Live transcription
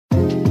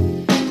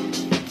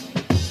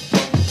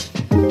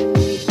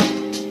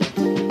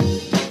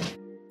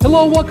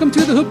Hello, welcome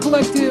to the Hoop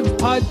Collective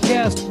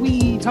podcast.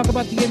 We talk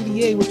about the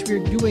NBA, which we're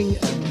doing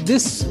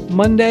this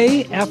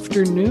Monday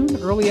afternoon,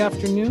 early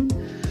afternoon.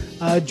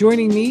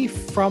 Joining me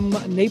from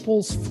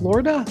Naples,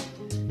 Florida,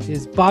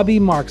 is Bobby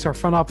Marks, our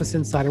front office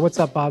insider. What's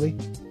up, Bobby?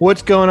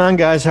 What's going on,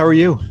 guys? How are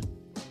you?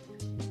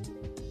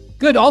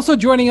 Good. Also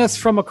joining us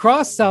from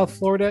across South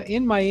Florida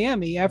in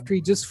Miami after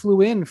he just flew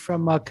in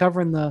from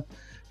covering the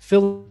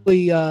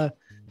Philly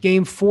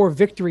Game 4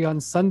 victory on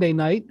Sunday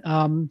night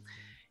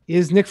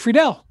is Nick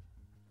Friedel.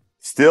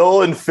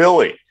 Still in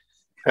Philly.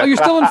 Oh, you're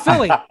still in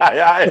Philly.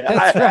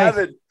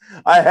 I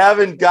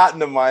haven't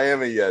gotten to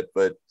Miami yet,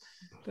 but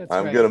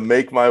I'm going to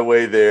make my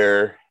way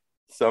there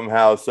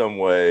somehow, some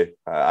way.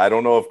 I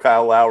don't know if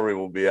Kyle Lowry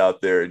will be out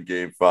there in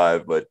Game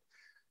 5, but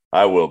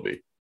I will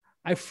be.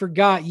 I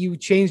forgot you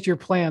changed your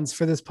plans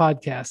for this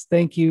podcast.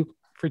 Thank you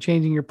for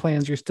changing your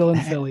plans. You're still in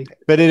Philly.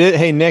 But it is,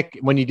 hey, Nick,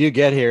 when you do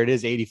get here, it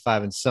is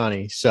 85 and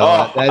sunny. So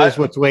that is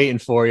what's waiting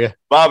for you.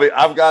 Bobby,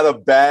 I've got a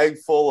bag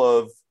full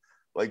of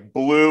like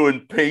blue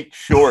and pink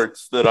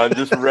shorts that I'm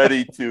just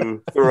ready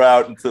to throw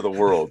out into the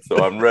world.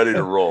 So I'm ready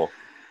to roll.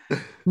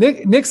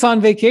 Nick's on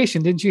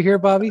vacation. Didn't you hear,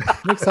 Bobby?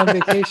 Nick's on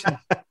vacation.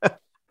 I'm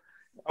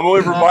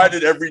only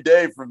reminded every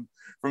day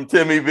from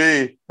Timmy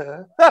B.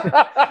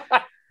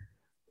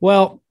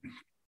 Well,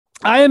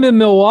 I am in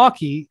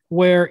Milwaukee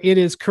where it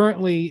is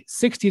currently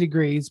 60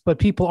 degrees, but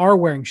people are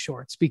wearing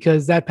shorts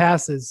because that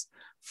passes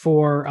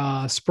for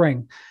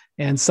spring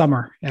and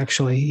summer,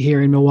 actually,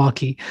 here in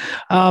Milwaukee.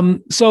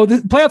 So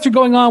the playoffs are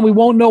going on. We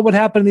won't know what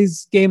happened in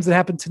these games that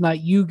happened tonight.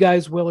 You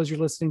guys will as you're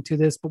listening to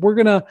this, but we're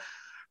going to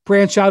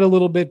branch out a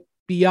little bit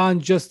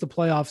beyond just the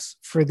playoffs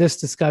for this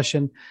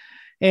discussion.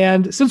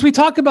 And since we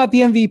talk about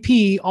the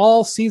MVP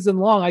all season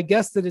long, I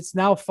guess that it's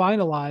now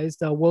finalized.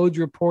 Woj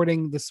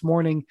reporting this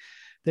morning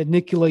that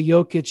Nikola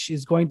Jokic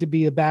is going to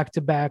be a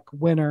back-to-back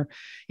winner.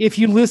 If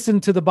you listen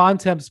to the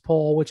Bontemps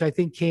poll, which I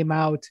think came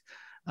out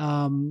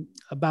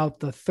about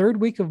the third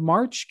week of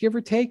March, give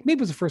or take, maybe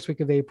it was the first week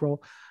of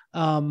April.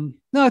 No,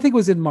 I think it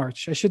was in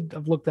March. I should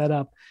have looked that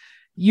up.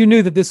 You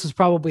knew that this was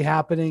probably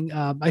happening.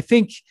 I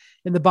think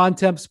in the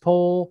Bontemps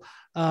poll,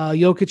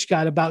 Jokic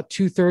got about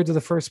 2/3 of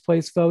the first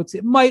place votes.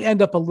 It might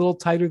end up a little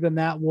tighter than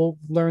that. We'll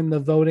learn the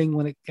voting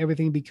when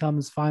everything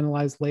becomes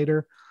finalized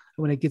later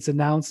when it gets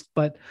announced.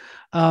 But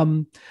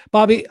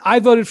Bobby, I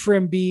voted for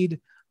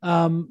Embiid,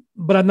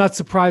 but I'm not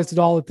surprised at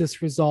all at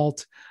this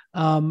result.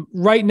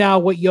 Right now,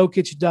 what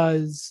Jokic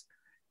does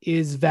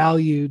is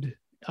valued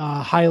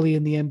highly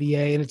in the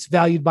NBA, and it's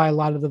valued by a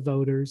lot of the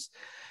voters.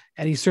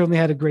 And he certainly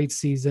had a great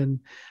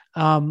season.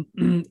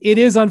 It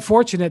is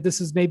unfortunate.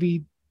 This is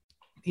maybe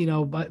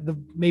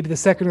the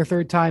second or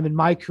third time in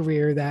my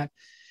career that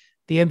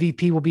the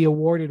MVP will be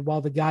awarded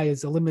while the guy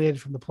is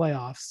eliminated from the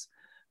playoffs,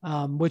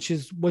 which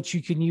is what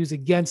you can use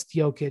against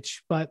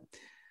Jokic. But,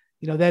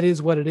 that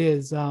is what it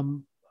is. I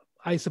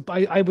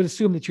would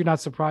assume that you're not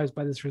surprised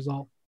by this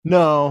result.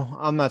 No,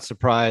 I'm not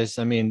surprised.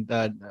 I mean,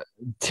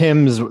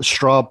 Tim's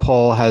straw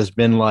poll has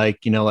been like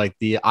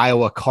the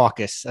Iowa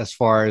caucus as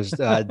far as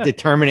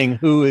determining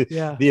who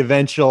the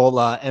eventual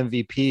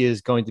MVP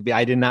is going to be.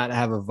 I did not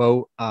have a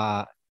vote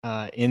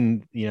certainly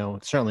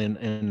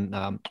in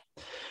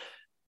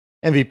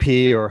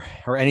MVP or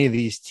any of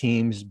these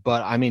teams.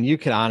 But I mean, you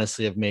could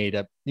honestly have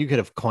you could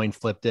have coin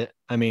flipped it.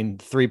 I mean,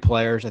 3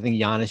 players. I think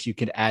Giannis you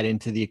could add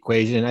into the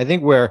equation. I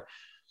think where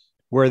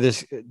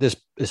this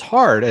is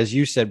hard, as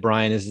you said,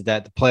 Brian, is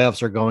that the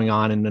playoffs are going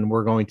on and then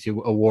we're going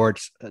to award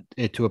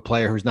it to a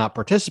player who's not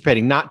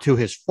participating, not to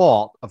his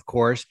fault, of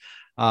course.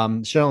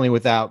 Certainly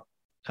without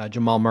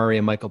Jamal Murray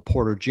and Michael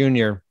Porter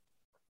Jr.,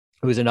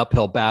 who was an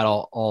uphill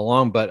battle all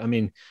along. But I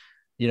mean,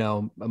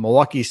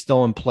 Milwaukee's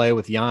still in play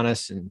with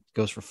Giannis and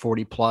goes for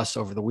 40 plus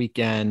over the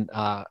weekend.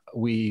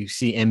 We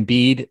see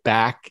Embiid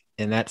back,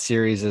 and that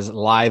series is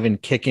live and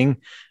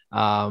kicking.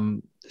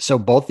 So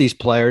both these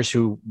players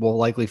who will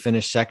likely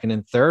finish second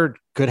and third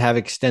could have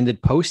extended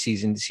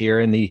postseasons here,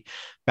 and the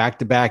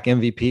back-to-back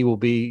MVP will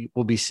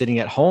be sitting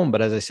at home.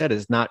 But as I said,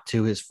 it's not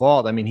to his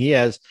fault. I mean, he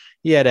had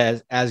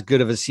as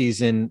good of a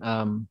season,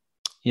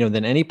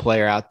 than any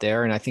player out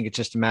there. And I think it's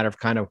just a matter of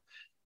kind of,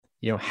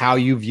 how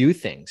you view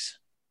things.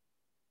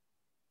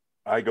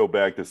 I go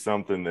back to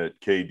something that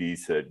KD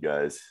said,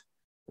 guys,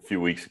 a few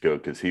weeks ago,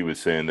 because he was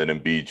saying that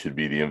Embiid should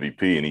be the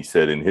MVP. And he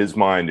said in his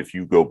mind, if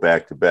you go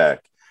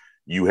back-to-back,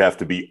 you have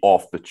to be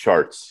off the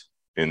charts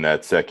in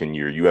that second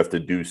year. You have to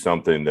do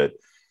something that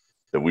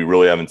we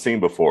really haven't seen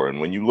before. And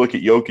when you look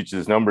at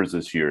Jokic's numbers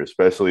this year,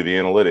 especially the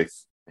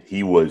analytics,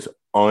 he was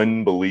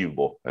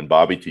unbelievable. And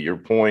Bobby, to your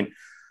point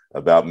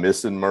about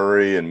missing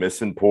Murray and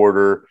missing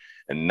Porter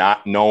and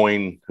not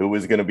knowing who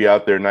was going to be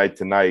out there night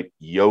to night,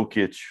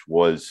 Jokic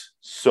was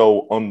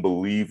so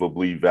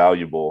unbelievably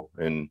valuable.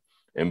 And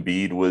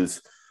Embiid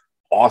was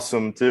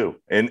awesome too.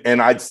 And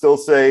I'd still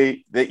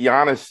say that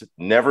Giannis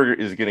never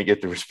is going to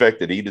get the respect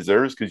that he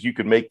deserves, because you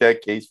could make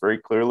that case very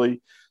clearly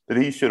that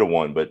he should have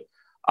won. But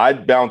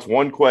I'd bounce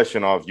one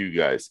question off you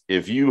guys.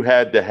 If you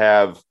had to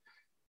have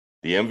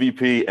the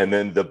MVP and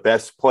then the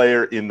best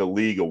player in the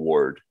league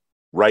award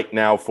right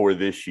now for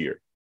this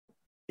year,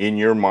 in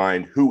your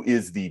mind, who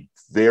is the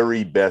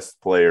very best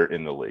player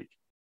in the league?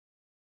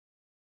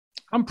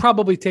 I'm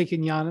probably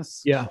taking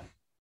Giannis. Yeah,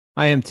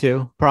 I am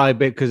too. Probably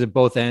because of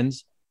both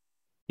ends.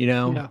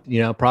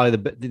 Probably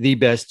the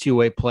best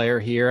two-way player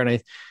here.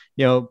 And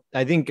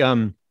I think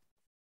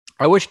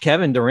I wish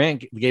Kevin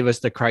Durant gave us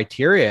the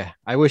criteria.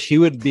 I wish he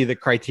would be the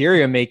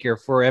criteria maker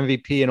for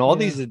MVP and all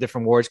these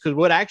different awards. Because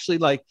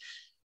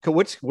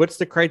what's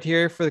the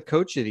criteria for the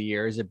coach of the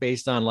year? Is it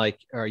based on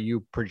are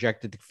you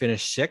projected to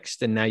finish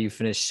sixth and now you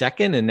finish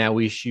second and now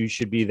you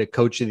should be the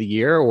coach of the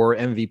year or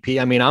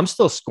MVP? I mean, I'm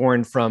still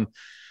scoring from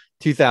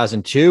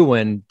 2002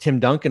 when Tim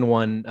Duncan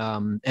won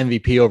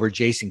MVP over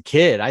Jason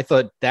Kidd. I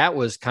thought that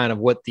was kind of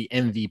what the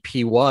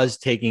MVP was,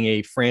 taking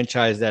a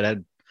franchise that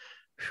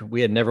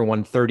we had never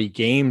won 30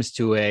 games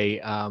to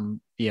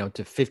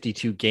to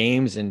 52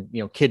 games.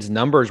 And, Kidd's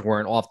numbers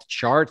weren't off the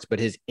charts, but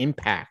his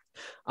impact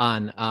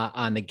on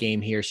the game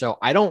here. So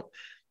I don't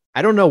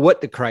know what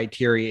the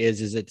criteria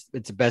is. Is it's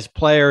the best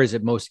player? Is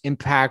it most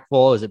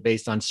impactful? Is it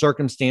based on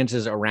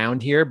circumstances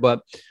around here? But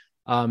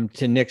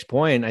to Nick's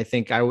point, I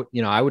think I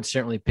would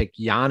certainly pick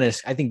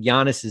Giannis. I think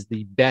Giannis is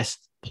the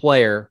best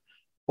player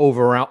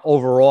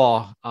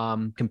overall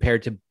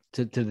compared to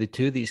the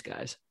two of these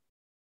guys.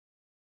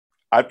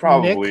 I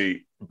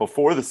probably,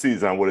 before the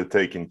season, I would have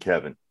taken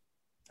Kevin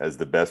as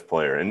the best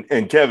player.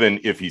 And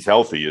Kevin, if he's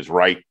healthy, is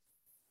right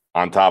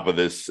on top of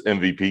this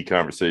MVP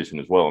conversation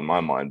as well, in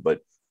my mind. But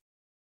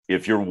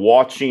if you're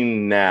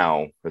watching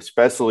now,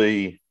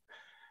 especially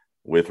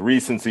with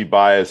recency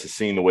bias,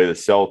 seeing the way the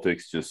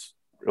Celtics just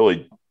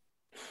really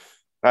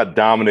not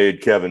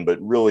dominated Kevin, but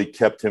really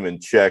kept him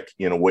in check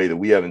in a way that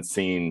we haven't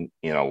seen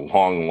in a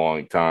long,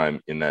 long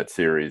time in that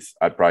series,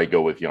 I'd probably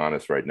go with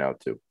Giannis right now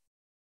too.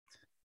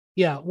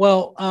 Yeah.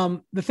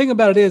 Well, the thing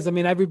about it is, I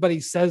mean, everybody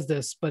says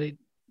this, but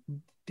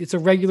it's a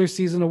regular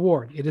season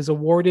award. It is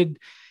awarded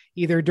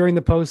either during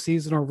the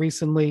postseason or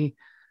recently.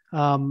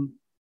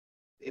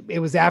 It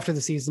was after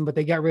the season, but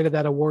they got rid of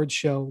that award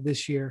show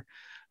this year.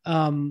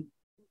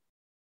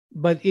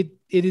 But it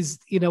is,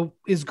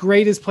 as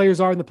great as players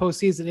are in the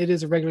postseason, it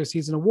is a regular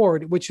season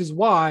award, which is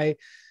why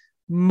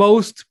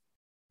most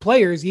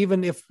players,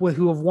 even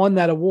who have won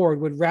that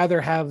award, would rather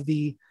have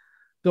the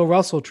Bill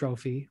Russell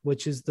Trophy,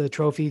 which is the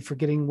trophy for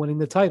winning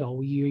the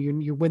title.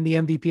 You win the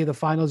MVP of the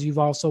finals, you've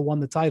also won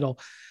the title.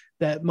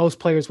 That most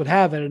players would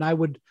have it, and I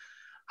would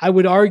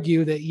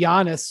argue that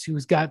Giannis,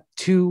 who's got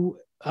two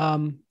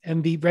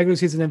regular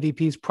season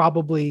MVPs,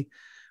 probably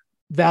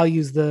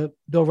values the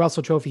Bill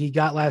Russell Trophy he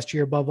got last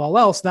year above all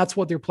else. That's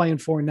what they're playing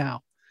for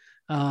now.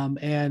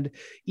 And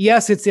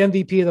yes, it's the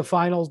MVP of the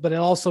finals, but it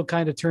also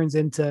kind of turns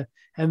into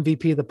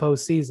MVP of the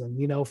postseason.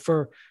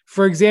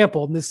 For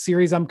example, in this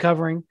series I'm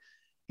covering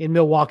in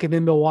Milwaukee, I'm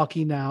in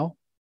Milwaukee now.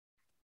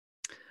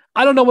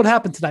 I don't know what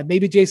happened tonight.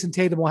 Maybe Jason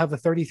Tatum will have a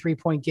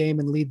 33-point game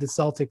and lead the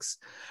Celtics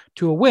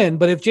to a win.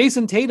 But if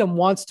Jason Tatum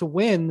wants to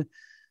win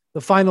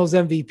the finals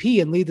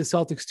MVP and lead the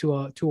Celtics to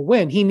a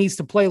win, he needs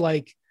to play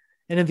like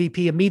an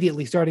MVP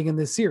immediately starting in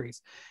this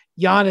series.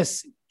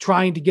 Giannis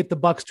trying to get the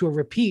Bucks to a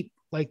repeat,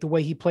 like the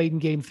way he played in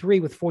game 3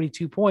 with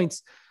 42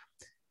 points.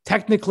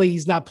 Technically,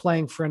 he's not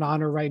playing for an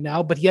honor right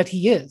now, but yet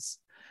he is.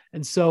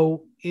 And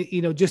so,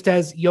 just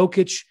as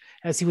Jokic,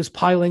 as he was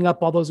piling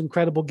up all those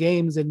incredible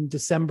games in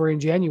December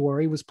and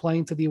January, was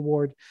playing to the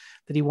award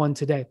that he won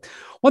today.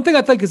 One thing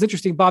I think is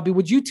interesting, Bobby,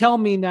 would you tell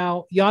me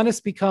now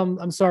Jokic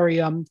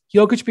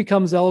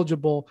becomes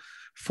eligible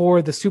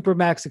for the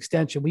Supermax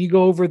extension? Will you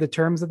go over the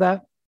terms of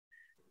that?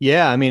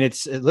 Yeah, I mean,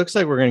 it looks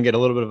like we're going to get a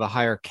little bit of a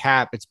higher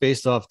cap. It's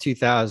based off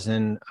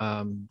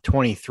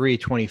 2023,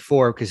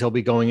 24, because he'll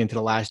be going into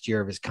the last year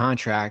of his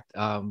contract.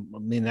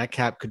 That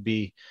cap could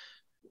be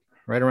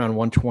right around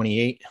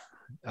 128,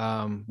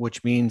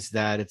 which means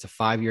that it's a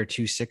 5-year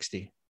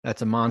 260.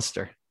 That's a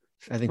monster.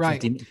 I think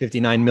right.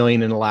 59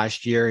 million in the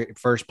last year.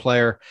 First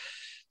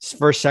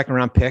second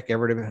round pick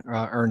ever to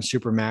earn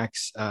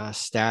Supermax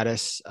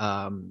status.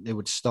 It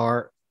would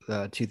start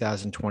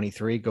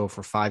 2023, go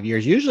for 5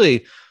 years.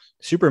 Usually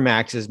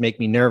Supermaxes make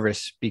me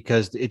nervous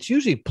because it's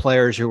usually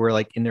players who were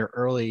like in their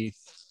early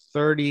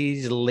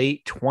 30s,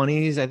 late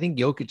 20s. I think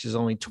Jokic is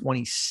only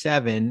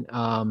 27.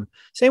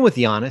 Same with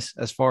Giannis,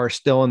 as far as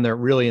still in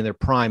their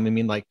prime. I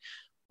mean, like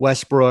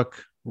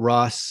Westbrook,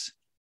 Russ,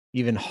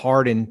 even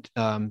Harden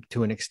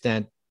to an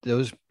extent.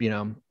 Those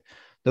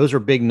are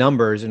big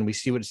numbers, and we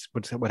see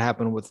what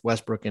happened with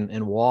Westbrook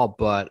and Wall.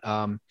 But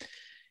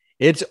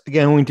it's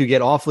going to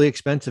get awfully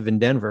expensive in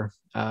Denver.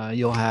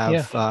 You'll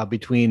have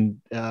between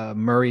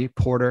Murray,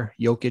 Porter,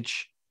 Jokic,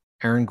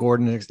 Aaron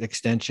Gordon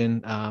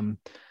extension.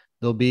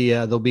 They'll be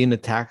in the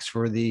tax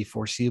for the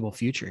foreseeable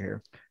future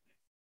here.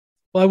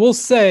 Well, I will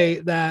say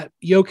that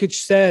Jokic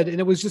said, and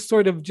it was just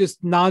sort of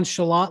just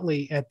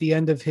nonchalantly at the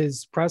end of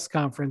his press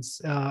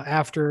conference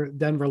after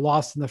Denver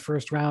lost in the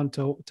first round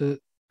to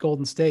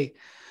Golden State,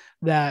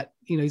 that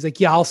he's like,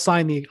 yeah, I'll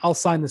sign the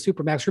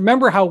Supermax.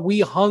 Remember how we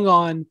hung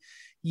on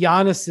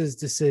Giannis's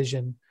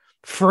decision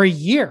for a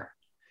year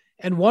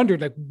and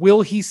wondered, like,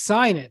 will he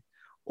sign it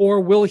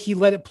or will he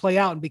let it play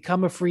out and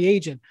become a free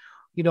agent?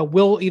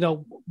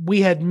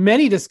 we had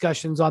many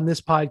discussions on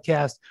this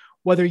podcast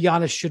whether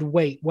Giannis should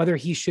wait, whether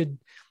he should,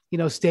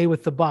 stay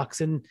with the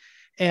Bucks. And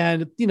there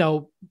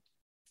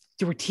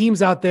were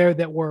teams out there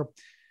that were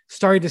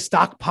starting to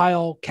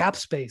stockpile cap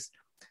space.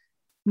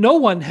 No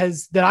one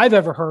that I've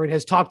ever heard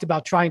has talked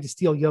about trying to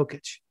steal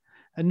Jokic.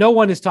 And no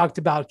one has talked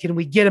about, can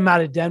we get him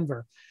out of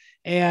Denver?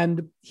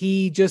 And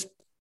he just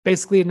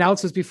basically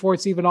announces before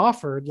it's even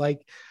offered,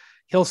 like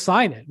he'll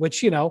sign it,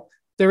 which,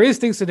 there is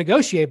things to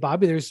negotiate,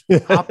 Bobby. There's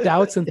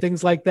opt-outs and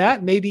things like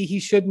that. Maybe he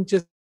shouldn't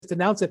just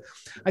announce it.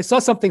 I saw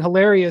something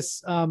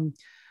hilarious.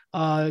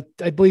 I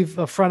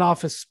believe Front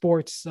Office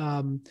Sports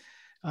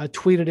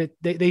tweeted it.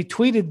 They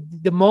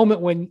tweeted the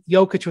moment when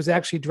Jokic was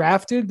actually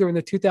drafted during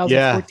the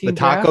 2014 the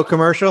taco draft.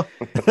 commercial.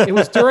 It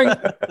was during.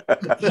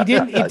 We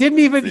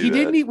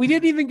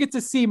didn't even get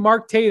to see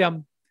Mark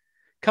Tatum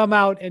come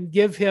out and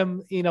give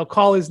him,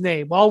 call his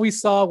name. All we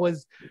saw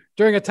was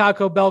during a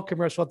Taco Bell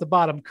commercial at the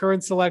bottom,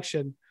 current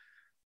selection,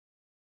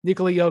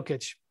 Nikola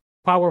Jokic,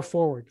 power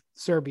forward,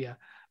 Serbia.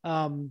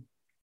 So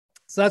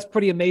that's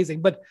pretty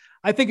amazing. But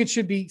I think it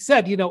should be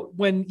said,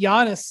 when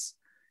Giannis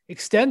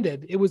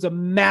extended, it was a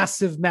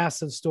massive,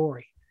 massive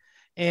story.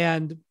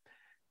 And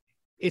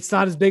it's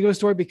not as big of a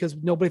story because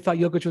nobody thought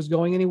Jokic was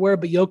going anywhere,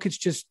 but Jokic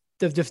just,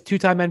 the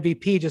two-time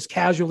MVP, just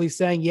casually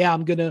saying, yeah,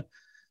 I'm going to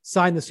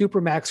sign the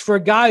Supermax for a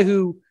guy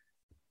who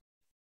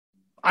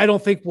I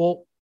don't think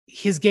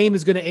his game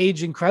is going to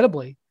age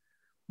incredibly.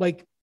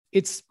 Like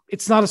it's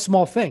not a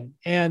small thing.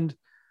 And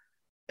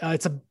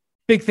it's a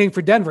big thing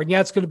for Denver. And yeah,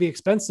 it's going to be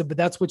expensive, but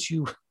that's what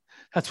you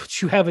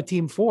have a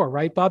team for,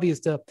 right, Bobby, is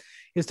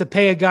to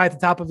pay a guy at the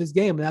top of his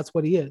game. And that's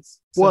what he is.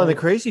 So, well, and the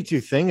crazy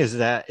thing is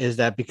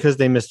that because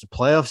they missed the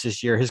playoffs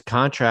this year, his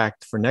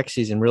contract for next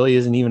season really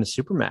isn't even a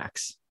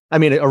Supermax. I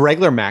mean, a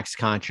regular max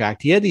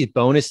contract. He had these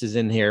bonuses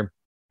in here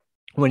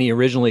when he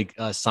originally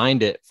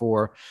signed it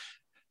for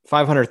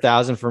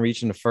 $500,000 for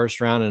reaching the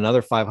first round, and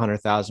another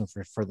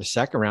 $500,000 for the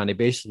second round. They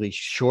basically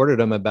shorted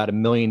him about $1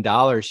 million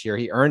here.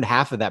 He earned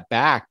half of that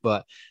back,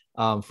 but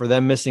for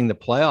them missing the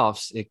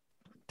playoffs, it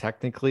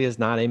technically is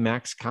not a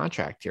max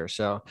contract here.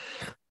 So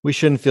we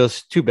shouldn't feel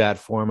too bad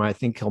for him. I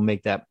think he'll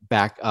make that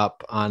back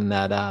up on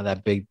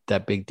that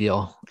big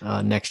deal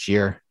next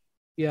year.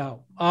 Yeah,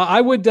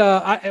 I would.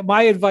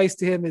 My advice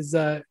to him is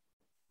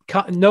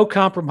no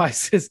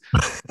compromises,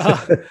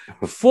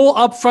 full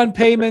upfront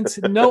payments,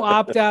 no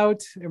opt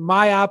out,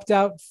 my opt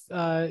out.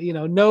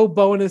 No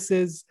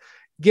bonuses.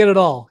 Get it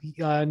all,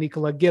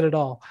 Nikola. Get it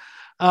all.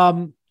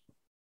 All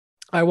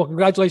right. Well,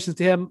 congratulations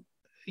to him.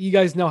 You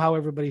guys know how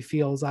everybody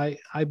feels. I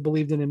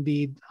believed in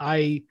Embiid.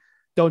 I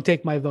don't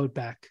take my vote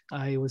back.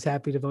 I was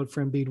happy to vote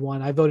for Embiid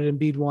 1. I voted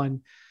Embiid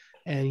 1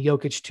 and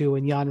Jokic 2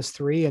 and Giannis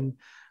 3. And,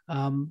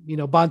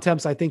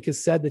 Bontemps, I think,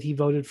 has said that he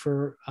voted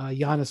for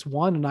Giannis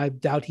 1, and I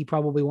doubt he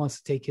probably wants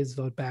to take his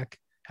vote back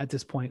at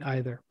this point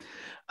either.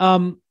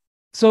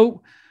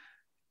 So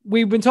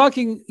we've been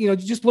talking,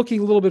 just looking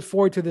a little bit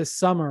forward to this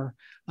summer.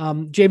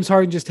 James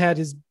Harden just had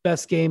his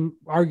best game,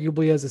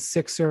 arguably, as a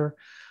Sixer.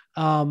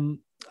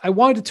 I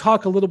wanted to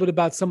talk a little bit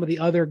about some of the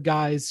other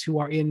guys who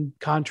are in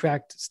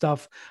contract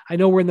stuff. I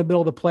know we're in the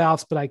middle of the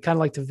playoffs, but I kind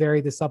of like to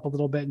vary this up a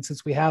little bit. And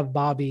since we have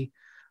Bobby,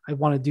 I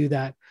want to do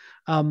that.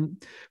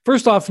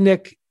 First off,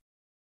 Nick,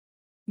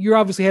 you're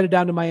obviously headed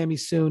down to Miami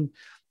soon.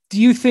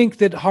 Do you think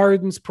that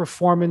Harden's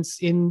performance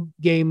in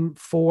game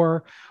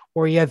 4,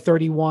 where he had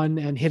 31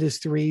 and hit his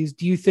threes,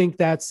 do you think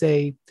that's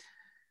a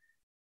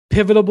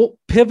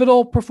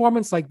pivotal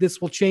performance? Like this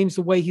will change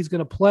the way he's going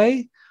to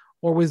play?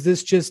 Or was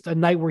this just a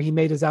night where he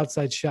made his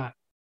outside shot?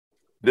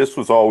 This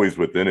was always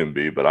within him,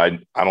 but I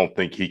don't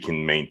think he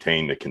can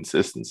maintain the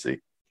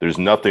consistency. There's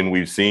nothing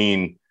we've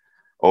seen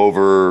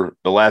over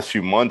the last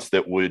few months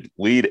that would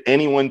lead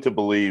anyone to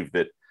believe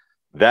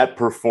that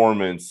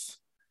performance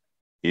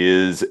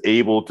is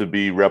able to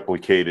be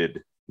replicated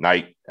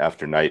night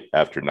after night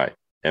after night.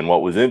 And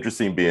what was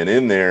interesting being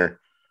in there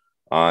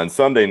on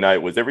Sunday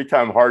night was every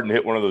time Harden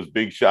hit one of those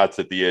big shots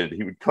at the end,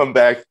 he would come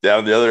back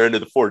down the other end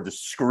of the floor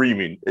just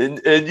screaming. And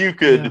you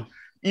could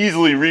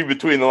easily read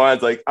between the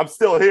lines, like, I'm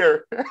still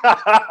here.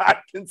 I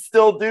can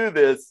still do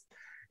this.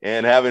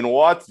 And having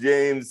watched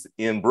James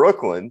in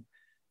Brooklyn,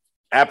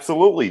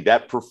 absolutely,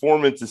 that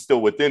performance is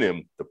still within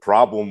him. The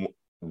problem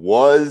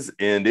was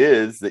and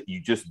is that you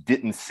just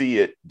didn't see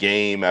it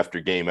game after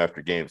game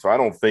after game. So I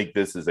don't think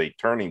this is a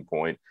turning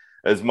point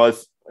as much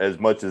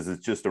as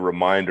it's just a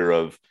reminder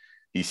of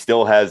he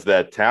still has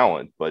that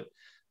talent, but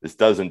this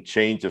doesn't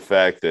change the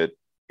fact that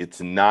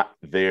it's not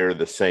there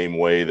the same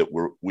way that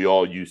we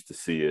all used to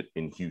see it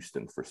in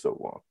Houston for so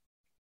long.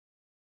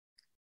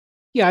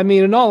 Yeah, I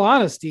mean, in all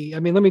honesty,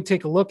 let me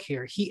take a look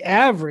here. He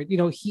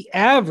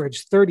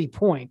averaged 30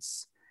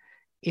 points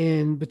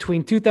in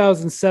between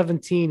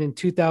 2017 and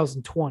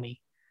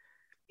 2020.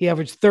 He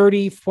averaged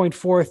 30.4,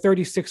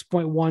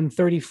 36.1,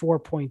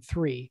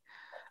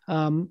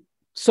 34.3.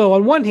 So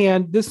on one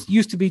hand, this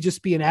used to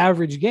be an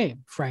average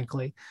game,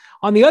 frankly.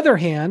 On the other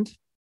hand,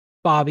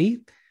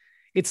 Bobby,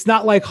 it's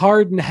not like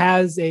Harden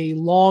has a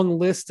long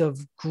list of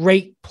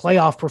great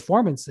playoff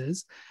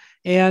performances.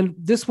 And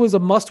this was a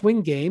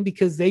must-win game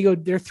because they're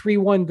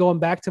 3-1 going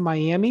back to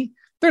Miami.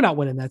 They're not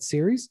winning that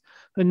series.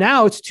 And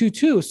now it's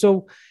 2-2.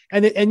 So,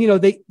 and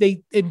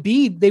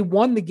Embiid, they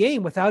won the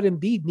game without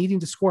Embiid needing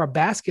to score a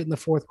basket in the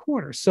fourth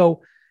quarter.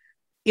 So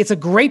it's a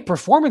great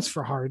performance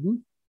for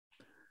Harden,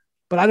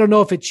 but I don't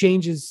know if it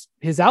changes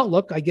his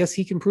outlook. I guess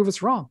he can prove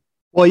us wrong.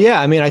 Well,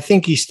 yeah. I mean, I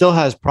think he still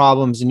has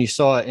problems, and you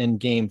saw it in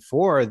game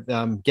 4,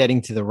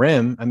 getting to the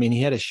rim. I mean,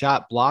 he had a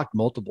shot blocked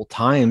multiple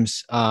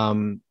times.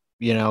 The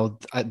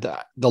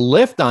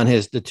lift on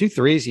the 2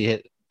 threes he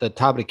hit, the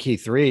top of the key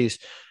threes,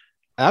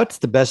 that's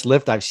the best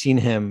lift I've seen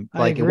him.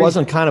 Like, it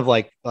wasn't kind of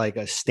like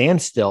a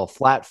standstill,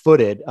 flat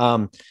footed.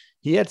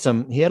 He had a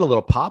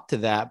little pop to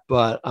that,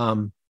 but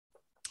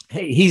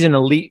hey, he's an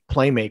elite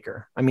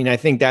playmaker. I mean, I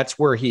think that's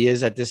where he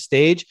is at this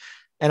stage.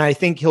 And I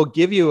think he'll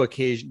give you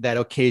that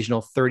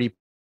occasional 30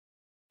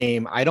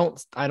 game. I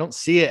don't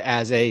see it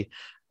as a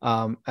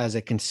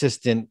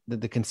consistent,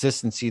 the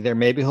consistency there.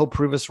 Maybe he'll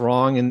prove us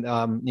wrong.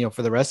 And,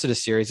 for the rest of the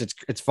series,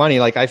 it's funny.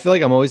 Like, I feel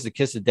like I'm always the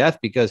kiss of death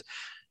because,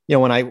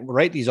 when I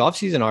write these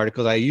offseason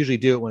articles, I usually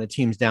do it when a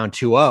team's down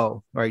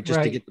 2-0, right?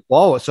 Just to get the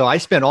ball. So I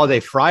spent all day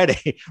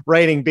Friday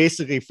writing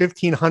basically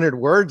 1,500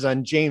 words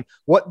on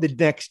what the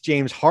next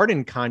James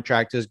Harden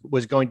contract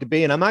was going to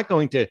be. And I'm not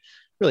going to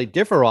really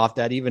differ off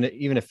that, even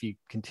if he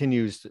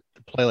continues to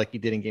play like he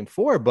did in game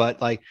 4,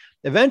 but like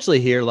eventually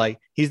here, like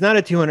he's not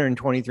a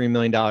 $223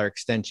 million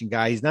extension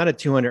guy. He's not a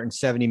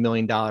 $270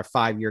 million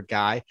 5-year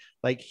guy.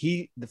 Like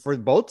for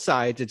both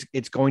sides,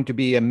 it's going to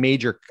be a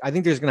major, I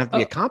think there's going to have to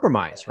be a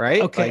compromise,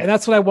 right? Okay. And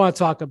that's what I want to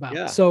talk about.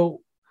 Yeah.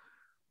 So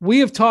we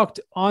have talked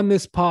on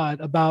this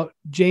pod about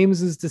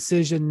James's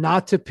decision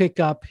not to pick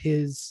up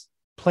his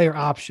player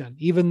option,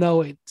 even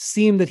though it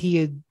seemed that he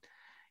had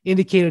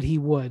indicated he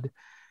would.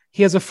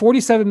 He has a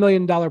 $47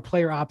 million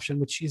player option,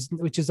 which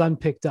is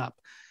unpicked up.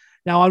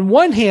 Now, on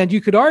one hand,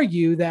 you could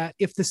argue that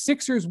if the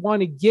Sixers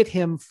want to get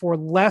him for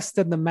less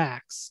than the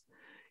max,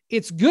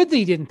 it's good that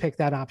he didn't pick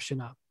that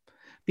option up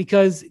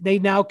because they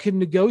now can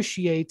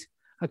negotiate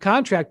a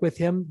contract with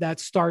him that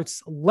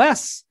starts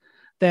less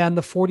than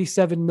the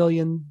 $47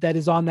 million that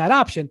is on that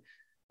option.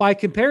 By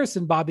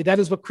comparison, Bobby, that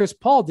is what Chris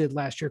Paul did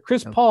last year.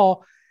 Chris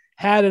Paul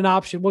had an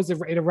option, was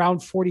it around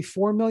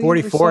 $44 million?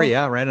 44,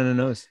 yeah, right on the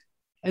nose.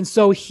 And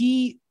so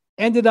he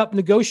ended up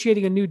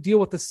negotiating a new deal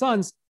with the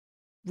Suns,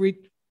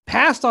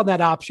 passed on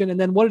that option. And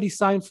then what did he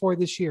sign for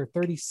this year?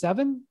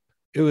 37?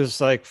 It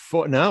was like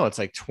it's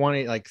like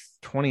 20, like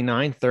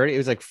 29, 30. It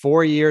was like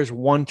 4 years,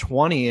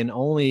 120, and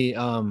only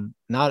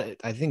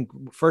I think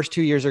first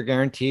 2 years are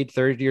guaranteed.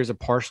 Third year's a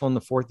partial, and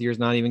the fourth year is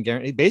not even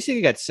guaranteed.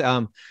 Basically got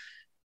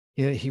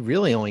he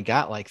really only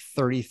got like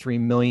 33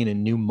 million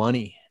in new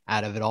money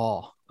out of it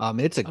all.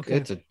 It's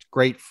a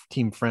great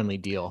team friendly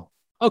deal.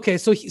 Okay.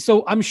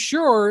 So I'm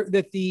sure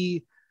that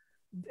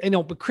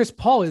but Chris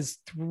Paul is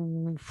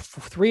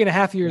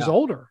 3.5 years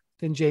older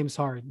than James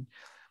Harden.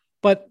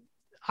 But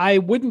I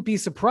wouldn't be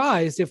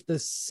surprised if the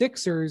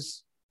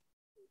Sixers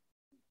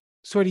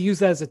sort of use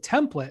that as a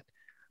template,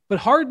 but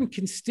Harden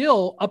can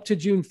still up to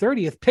June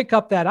 30th, pick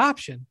up that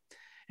option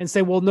and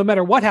say, well, no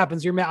matter what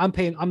happens,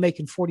 I'm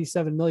making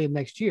 47 million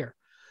next year.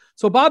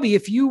 So Bobby,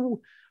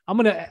 I'm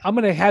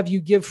going to have you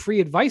give free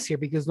advice here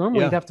because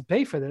normally you'd have to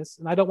pay for this.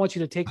 And I don't want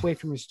you to take away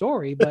from your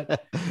story,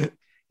 but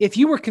if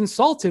you were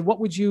consulted, what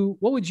would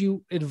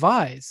you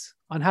advise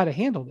on how to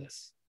handle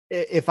this?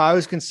 If I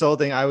was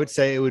consulting, I would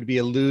say it would be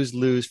a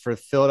lose-lose for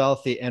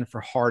Philadelphia and for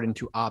Harden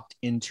to opt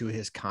into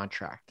his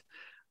contract.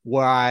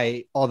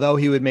 Although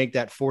he would make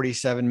that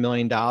 $47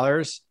 million,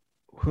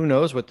 who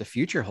knows what the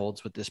future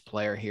holds with this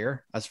player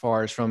here, as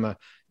far as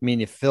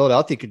if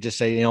Philadelphia could just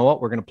say, you know what,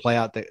 we're going to play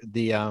out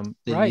the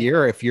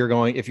year. If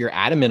you're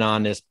adamant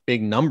on this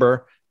big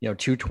number,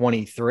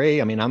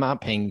 223. I mean, I'm not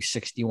paying you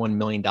 $61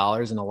 million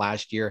in the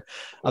last year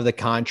of the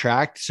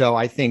contract. So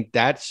I think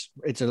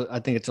it's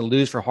a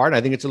lose for Harden.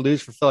 I think it's a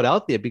lose for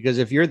Philadelphia because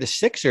if you're the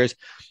Sixers,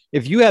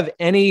 if you have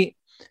any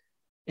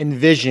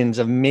envisions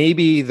of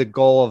maybe the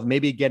goal of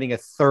maybe getting a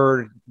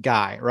third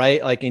guy,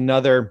 right? Like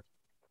another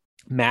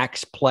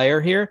max player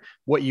here,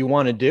 what you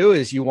want to do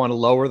is you want to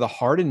lower the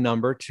Harden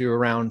number to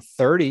around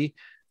 30.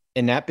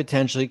 And that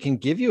potentially can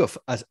give you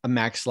a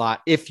max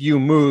slot if you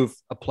move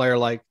a player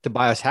like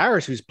Tobias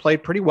Harris, who's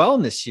played pretty well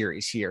in this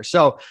series here.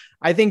 So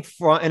I think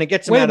and it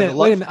gets him out of the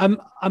wait a minute.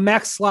 A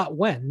max slot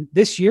when?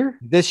 This year?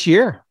 This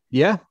year.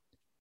 Yeah.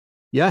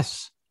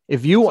 Yes.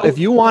 If you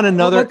want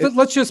another,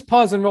 let's just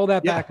pause and roll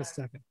that back a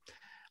second.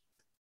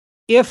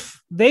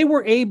 If they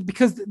were able,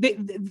 because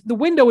the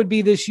window would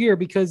be this year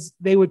because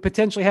they would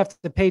potentially have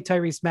to pay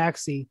Tyrese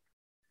Maxey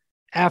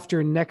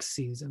after next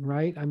season,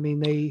 right? I mean,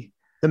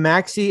 the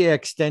Maxey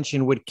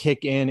extension would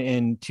kick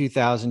in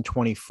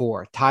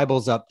 2024.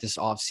 Tybal's up this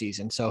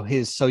offseason.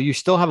 So you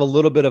still have a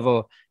little bit of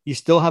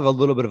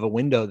a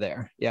window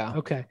there. Yeah.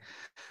 Okay.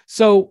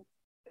 So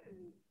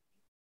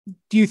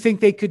do you think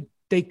they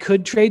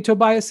could trade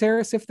Tobias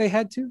Harris if they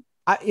had to?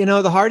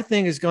 The hard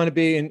thing is going to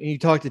be, and you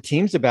talk to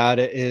teams about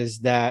it,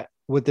 is that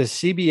with the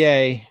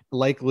CBA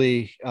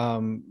likely,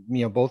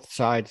 both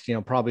sides,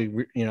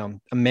 probably,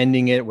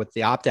 amending it with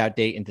the opt-out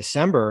date in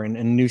December and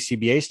a new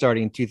CBA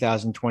starting in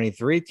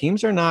 2023,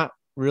 teams are not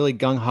really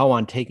gung-ho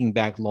on taking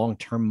back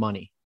long-term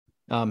money.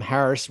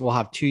 Harris will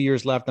have 2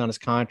 years left on his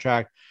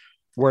contract,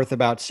 worth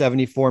about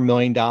 $74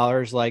 million.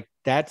 Like,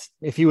 that's,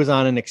 if he was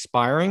on an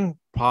expiring,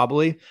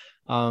 probably.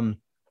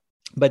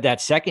 But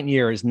that second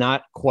year is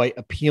not quite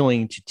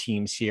appealing to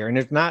teams here. And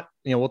there's not,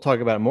 we'll talk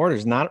about it more.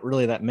 There's not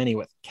really that many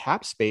with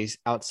cap space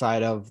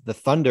outside of the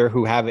Thunder,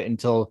 who have it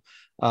until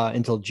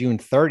June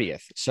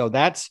 30th. So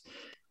that's,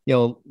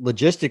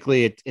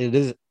 logistically, it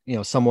is,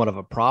 somewhat of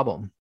a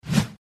problem.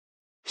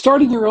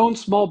 Starting your own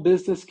small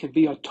business can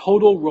be a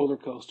total roller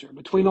coaster.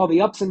 Between all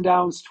the ups and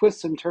downs,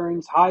 twists and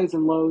turns, highs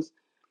and lows,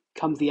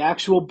 comes the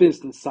actual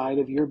business side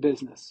of your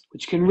business,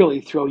 which can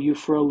really throw you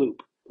for a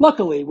loop.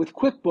 Luckily, with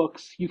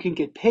QuickBooks, you can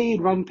get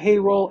paid, run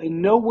payroll,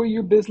 and know where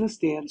your business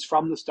stands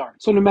from the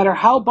start. So no matter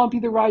how bumpy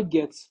the ride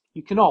gets,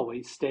 you can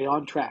always stay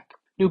on track.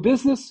 New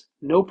business?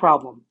 No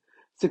problem.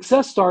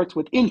 Success starts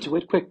with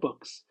Intuit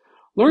QuickBooks.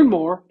 Learn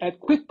more at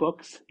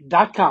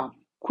QuickBooks.com.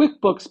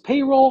 QuickBooks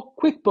Payroll,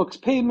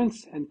 QuickBooks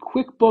Payments, and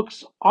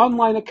QuickBooks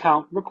Online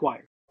Account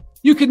required.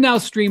 You can now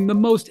stream the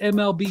most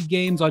MLB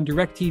games on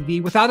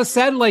DirecTV without a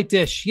satellite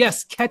dish.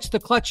 Yes, catch the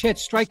clutch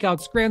hits,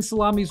 strikeouts, grand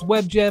salamis,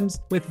 web gems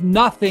with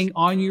nothing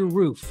on your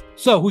roof.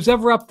 So who's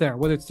ever up there,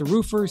 whether it's the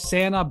roofers,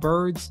 Santa,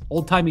 birds,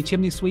 old-timey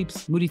chimney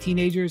sweeps, moody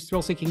teenagers,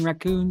 thrill-seeking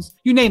raccoons,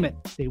 you name it,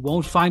 they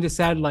won't find a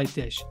satellite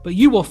dish. But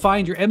you will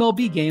find your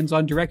MLB games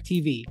on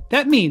DirecTV.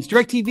 That means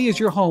DirecTV is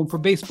your home for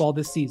baseball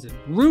this season.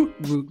 Root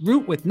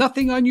with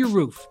nothing on your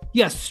roof.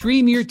 Yes,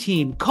 stream your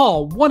team.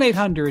 Call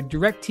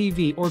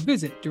 1-800-DirecTV or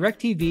visit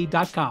DirecTV.com.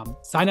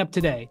 Sign up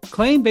today.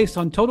 Claim based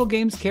on total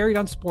games carried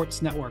on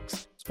sports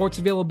networks. Sports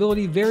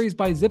availability varies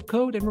by zip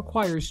code and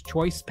requires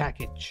choice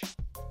package.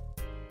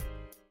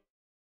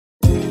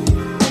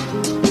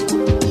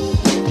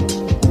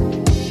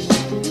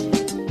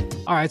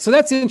 All right, so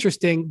that's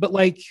interesting, but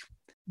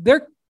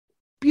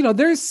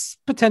there's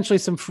potentially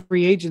some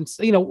free agents,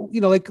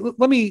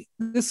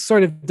 this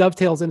sort of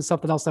dovetails into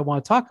something else I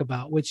want to talk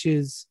about, which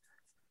is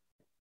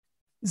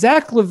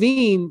Zach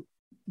LaVine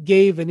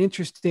gave an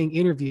interesting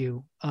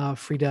interview.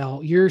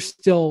 Friedel, you're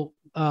still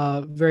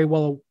very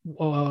well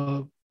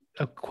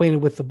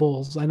acquainted with the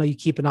Bulls. I know you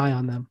keep an eye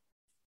on them.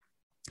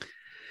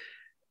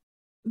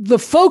 The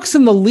folks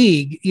in the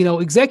league,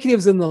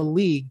 executives in the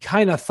league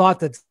kind of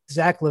thought that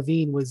Zach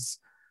LaVine was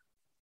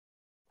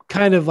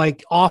kind of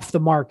like off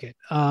the market,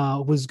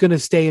 was going to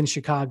stay in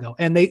Chicago.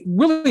 And they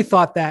really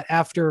thought that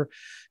after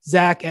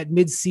Zach at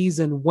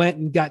midseason went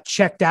and got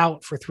checked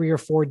out for 3 or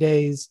 4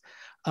 days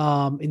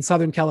in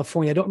Southern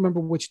California. I don't remember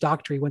which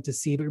doctor he went to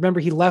see, but remember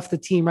he left the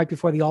team right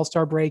before the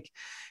All-Star break,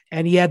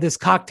 and he had this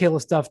cocktail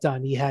of stuff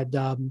done. He had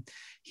PRP.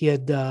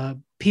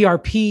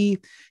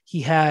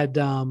 He got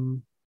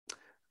the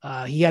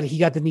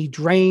knee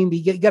drained.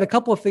 He got a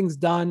couple of things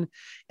done,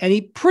 and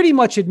he pretty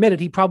much admitted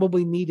he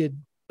probably needed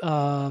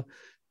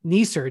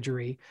knee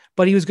surgery,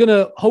 but he was going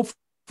to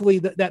hopefully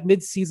that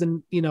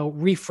mid-season,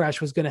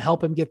 refresh was going to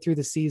help him get through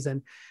the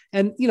season.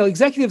 And,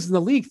 executives in the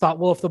league thought,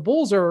 well, if the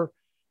Bulls are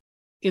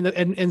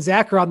and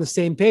Zach are on the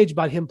same page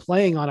about him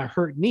playing on a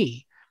hurt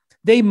knee,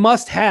 they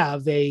must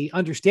have a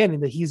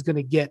understanding that he's going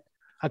to get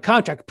a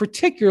contract.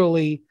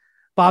 Particularly,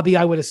 Bobby,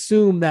 I would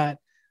assume that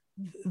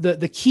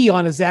the key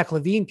on a Zach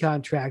LaVine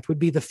contract would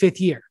be the 5th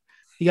year.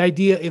 The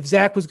idea, if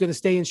Zach was going to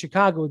stay in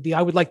Chicago, would be,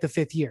 I would like the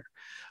 5th year.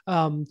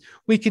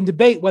 We can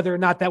debate whether or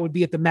not that would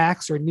be at the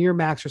max or near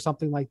max or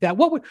something like that.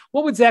 What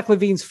would Zach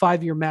LaVine's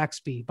 5-year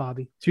max be,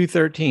 Bobby?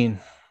 213.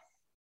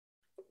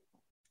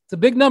 It's a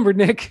big number,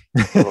 Nick.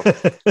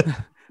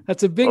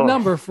 That's a big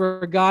number for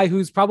a guy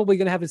who's probably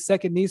going to have his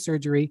second knee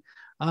surgery.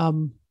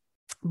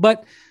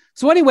 But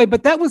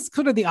that was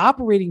sort of the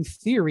operating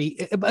theory,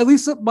 at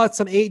least about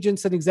some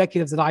agents and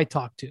executives that I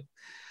talked to.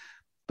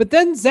 But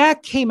then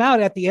Zach came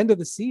out at the end of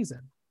the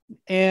season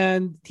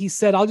and he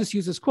said, I'll just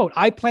use this quote: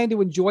 "I plan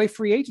to enjoy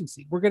free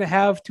agency. We're going to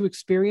have to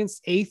experience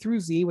A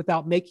through Z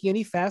without making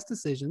any fast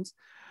decisions.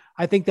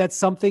 I think that's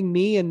something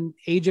me and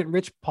agent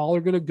Rich Paul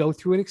are going to go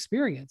through and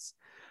experience."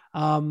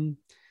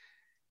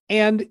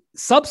 And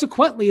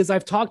subsequently, as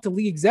I've talked to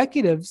league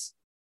executives,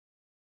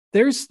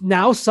 there's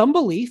now some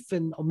belief,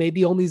 and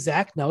maybe only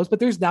Zach knows,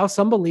 but there's now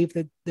some belief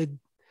that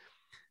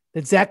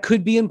Zach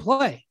could be in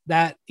play.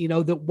 That,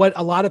 that what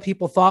a lot of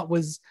people thought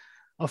was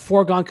a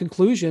foregone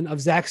conclusion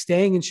of Zach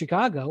staying in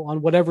Chicago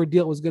on whatever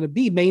deal it was going to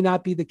be may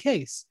not be the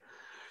case.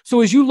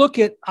 So as you look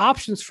at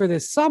options for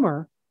this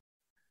summer,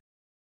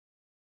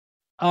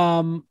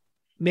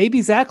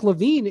 maybe Zach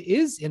LaVine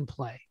is in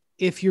play.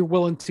 If you're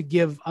willing to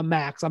give a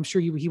max, I'm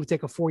sure he would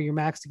take a 4-year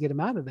max to get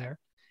him out of there,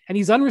 and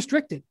he's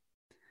unrestricted.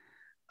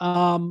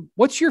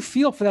 What's your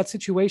feel for that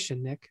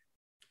situation, Nick?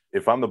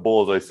 If I'm the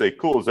Bulls, I say,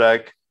 cool,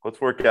 Zach,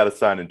 let's work out a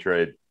sign and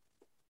trade.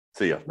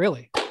 See ya.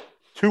 Really?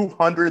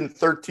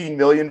 $213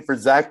 million for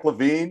Zach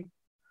LaVine.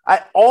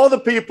 All the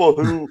people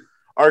who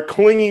are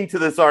clinging to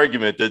this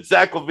argument that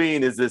Zach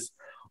LaVine is this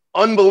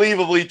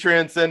unbelievably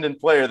transcendent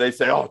player, they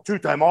say, oh,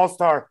 2-time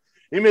All-Star.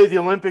 He made the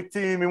Olympic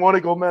team. He won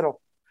a gold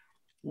medal.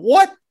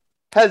 What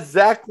has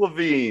Zach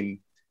LaVine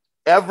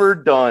ever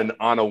done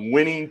on a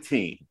winning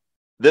team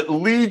that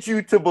leads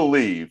you to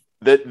believe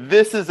that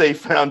this is a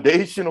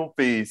foundational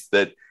piece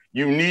that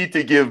you need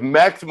to give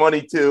max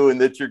money to and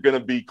that you're going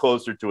to be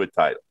closer to a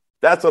title?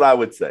 That's what I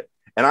would say.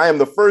 And I am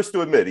the first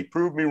to admit he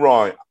proved me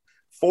wrong.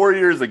 4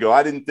 years ago,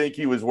 I didn't think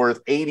he was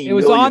worth $80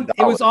 million.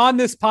 It was on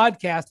this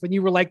podcast when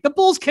you were like, the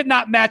Bulls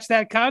cannot match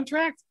that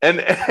contract.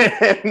 And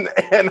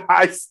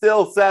I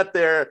still sat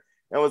there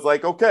and was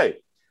like, okay,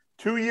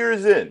 2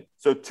 years in.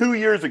 So 2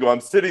 years ago,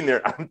 I'm sitting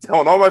there. I'm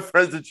telling all my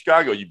friends in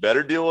Chicago, you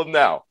better deal with him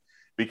now,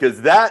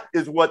 because that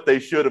is what they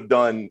should have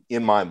done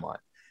in my mind.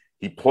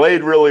 He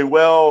played really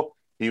well.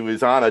 He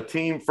was on a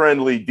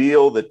team-friendly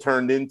deal that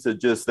turned into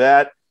just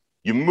that.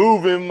 You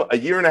move him a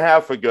year and a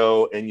half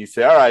ago and you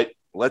say, all right,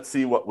 let's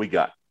see what we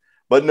got.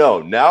 But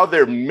no, now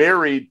they're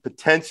married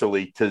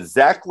potentially to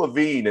Zach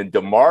LaVine and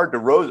DeMar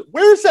DeRozan.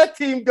 Where's that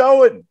team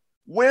going?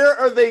 Where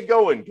are they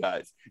going,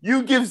 guys?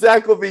 You give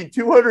Zach LaVine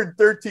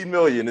 $213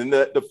 million in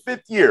the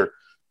fifth year.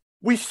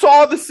 We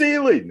saw the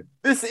ceiling.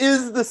 This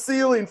is the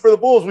ceiling for the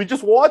Bulls. We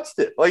just watched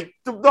it. Like,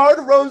 DeMar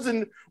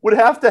DeRozan would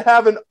have to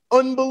have an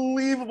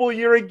unbelievable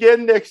year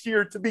again next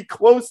year to be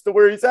close to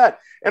where he's at.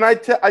 And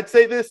I'd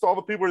say this to all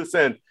the people that are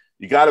saying,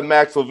 you got to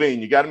max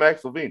LaVine. You got to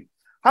max LaVine.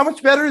 How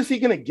much better is he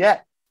going to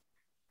get?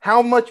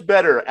 How much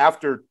better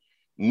after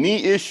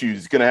knee issues?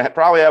 He's going to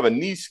probably have a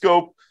knee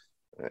scope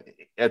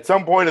at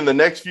some point in the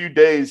next few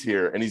days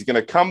here, and he's going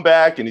to come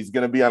back and he's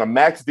going to be on a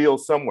max deal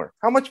somewhere.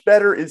 How much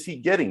better is he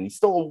getting? He's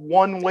still a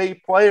one-way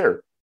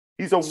player.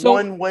 He's a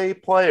one-way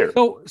player.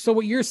 So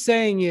what you're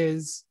saying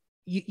is,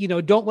 you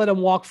know, don't let him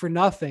walk for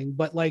nothing,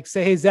 but like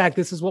say, hey, Zach,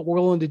 this is what we're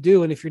willing to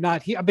do. And if you're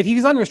not here, but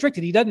he's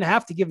unrestricted, he doesn't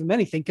have to give him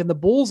anything. Can the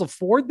Bulls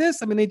afford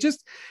this? I mean, they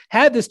just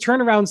had this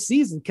turnaround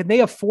season. Can they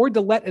afford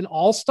to let an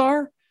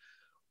all-star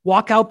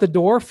walk out the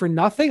door for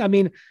nothing? I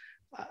mean,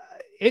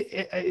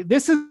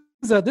 this is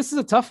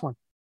a tough one.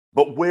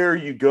 But where are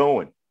you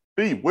going?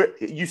 Where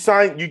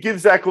you give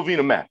Zach LaVine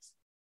a max,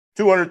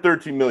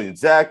 $213 million.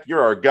 Zach,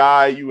 you're our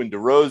guy. You and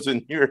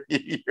DeRozan, you're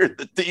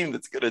the team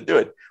that's going to do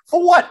it.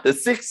 For what? The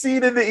 6th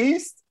seed in the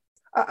East?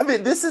 I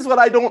mean, this is what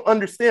I don't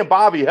understand.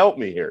 Bobby, help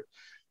me here.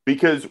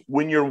 Because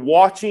when you're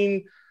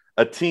watching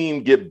a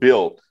team get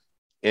built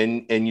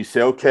and you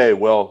say, okay,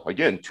 well,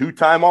 again,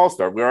 2-time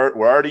All-Star. We're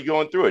already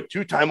going through it.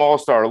 2-time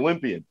All-Star,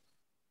 Olympian.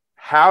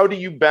 How do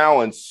you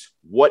balance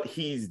what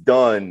he's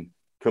done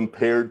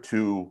compared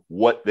to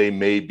what they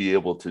may be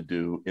able to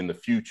do in the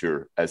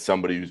future as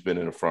somebody who's been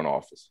in a front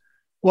office?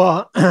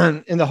 Well,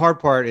 and the hard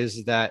part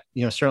is that,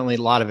 you know, certainly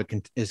a lot of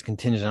it is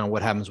contingent on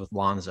what happens with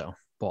Lonzo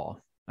Ball.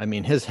 I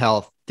mean, his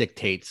health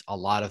dictates a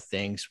lot of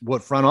things.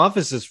 What front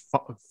offices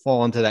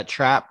fall into that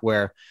trap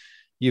where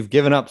you've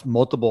given up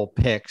multiple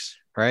picks,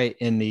 right?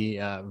 In the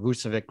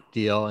Vucevic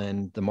deal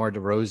and DeMar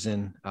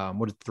DeRozan,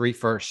 3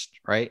 firsts,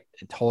 right?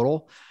 In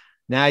total.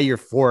 Now you're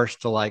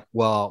forced to like,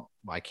 well,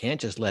 I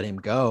can't just let him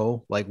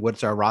go. Like,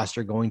 what's our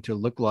roster going to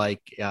look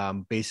like?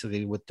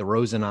 Basically with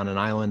DeRozan on an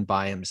island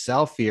by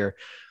himself here.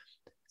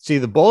 See,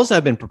 the Bulls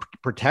have been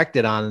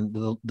protected on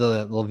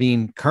the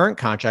LaVine current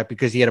contract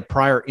because he had a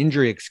prior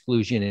injury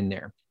exclusion in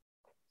there,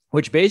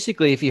 which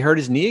basically, if he hurt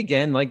his knee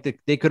again, like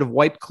they could have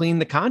wiped clean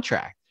the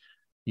contract.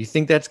 You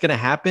think that's going to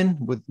happen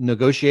with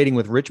negotiating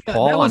with Rich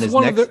Paul on his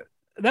next?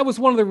 That was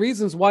one of the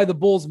reasons why the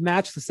Bulls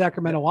matched the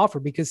Sacramento offer,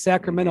 because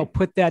Sacramento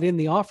put that in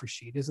the offer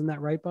sheet. Isn't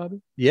that right,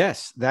 Bobby?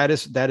 Yes, that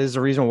is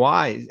the reason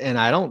why. And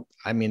I don't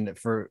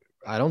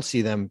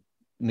see them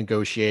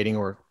negotiating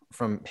or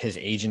from his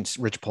agent's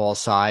Rich Paul's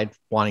side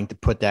wanting to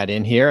put that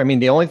in here. I mean,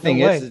 the only thing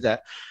is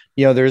that,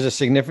 you know, there's a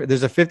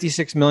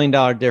 $56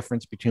 million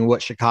difference between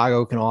what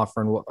Chicago can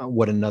offer and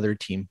what another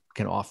team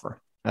can offer.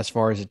 As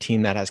far as a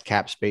team that has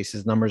cap space,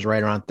 his number's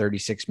right around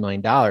 $36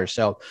 million.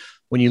 So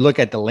when you look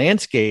at the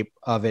landscape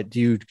of it,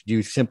 do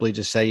you simply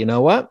just say, you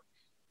know what,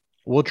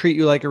 we'll treat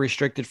you like a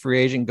restricted free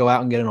agent, go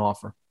out and get an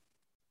offer,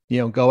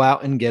 go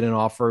out and get an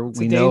offer.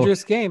 It's a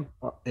dangerous game,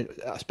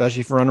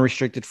 especially for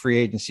unrestricted free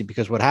agency,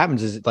 because what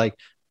happens is like,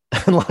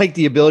 unlike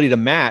the ability to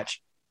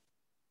match,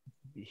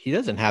 he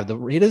doesn't have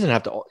to, he doesn't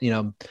have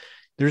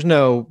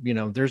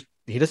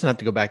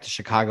to go back to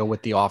Chicago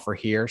with the offer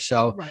here.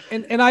 So, right.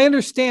 And I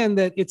understand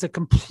that it's a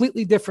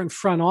completely different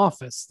front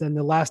office than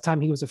the last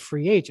time he was a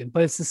free agent,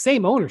 but it's the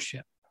same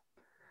ownership.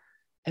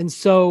 And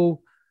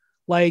so,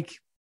 like,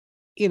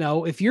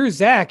 if you're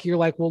Zach, you're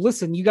like, well,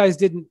 listen, you guys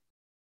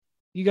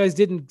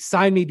didn't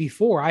sign me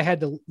before. I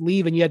had to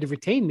leave and you had to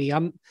retain me.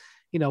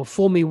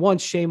 Fool me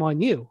once, shame on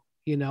you.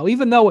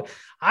 Even though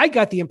I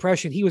got the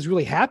impression he was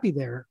really happy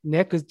there,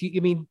 Nick, because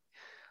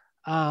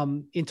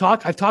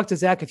I've talked to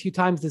Zach a few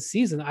times this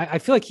season. I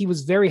feel like he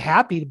was very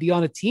happy to be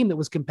on a team that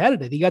was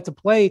competitive. He got to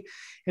play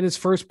in his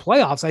first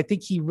playoffs. I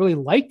think he really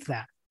liked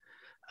that.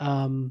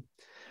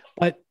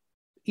 But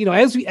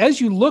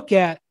as you look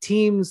at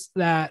teams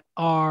that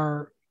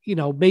are,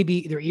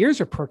 maybe their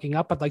ears are perking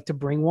up, I'd like to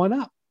bring one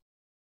up.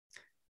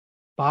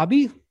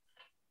 Bobby,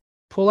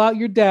 pull out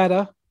your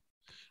data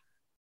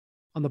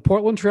on the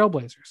Portland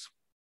Trailblazers.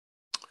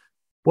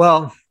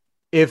 Well,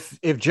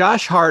 if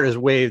Josh Hart is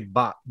waived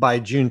by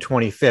June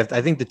 25th,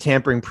 I think the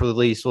tampering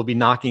police will be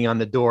knocking on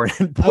the door.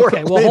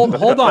 Okay, well,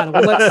 hold on.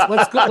 Well,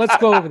 let's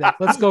go over that.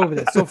 Let's go over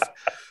this.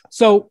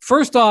 So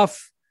first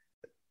off,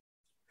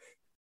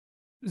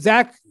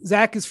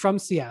 Zach is from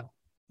Seattle.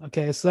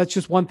 Okay, so that's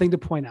just one thing to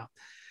point out.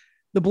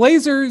 The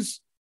Blazers,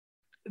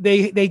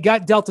 they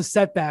got dealt a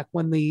setback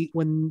when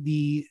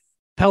the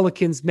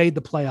Pelicans made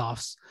the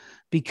playoffs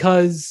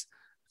because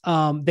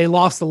they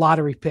lost the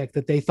lottery pick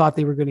that they thought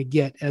they were going to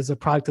get as a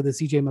product of the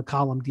CJ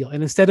McCollum deal.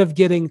 And instead of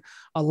getting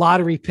a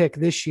lottery pick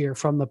this year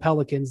from the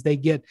Pelicans, they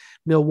get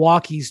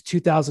Milwaukee's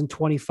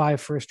 2025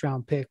 first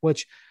round pick,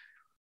 which,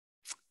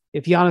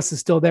 if Giannis is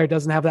still there,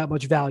 doesn't have that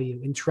much value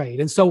in trade.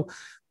 And so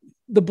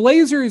the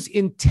Blazers'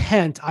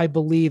 intent, I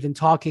believe, in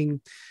talking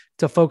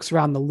to folks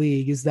around the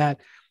league is that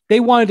they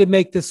wanted to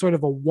make this sort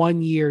of a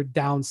 1 year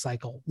down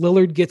cycle.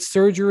 Lillard gets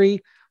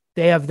surgery.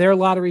 They have their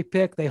lottery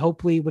pick. They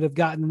hopefully would have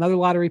gotten another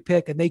lottery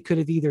pick, and they could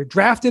have either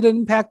drafted an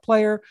impact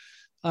player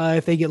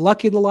if they get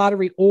lucky in the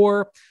lottery,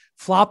 or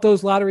flop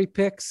those lottery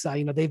picks.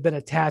 They've been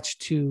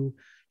attached to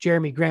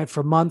Jeremy Grant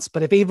for months,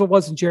 but if even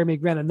wasn't Jeremy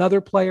Grant,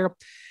 another player.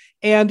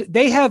 And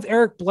they have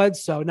Eric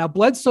Bledsoe. Now,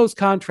 Bledsoe's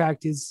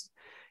contract is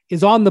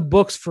on the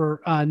books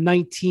for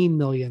 $19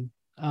 million,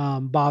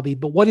 Bobby.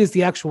 But what is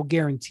the actual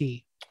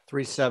guarantee?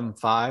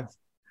 375.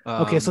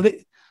 Okay,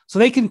 so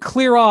they can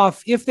clear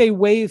off, if they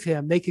waive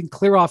him, they can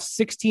clear off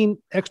 16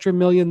 extra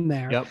million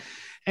there. Yep.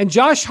 And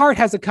Josh Hart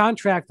has a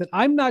contract that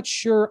I'm not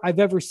sure I've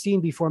ever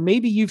seen before.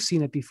 Maybe you've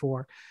seen it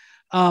before.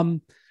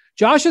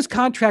 Josh's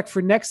contract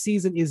for next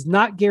season is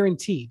not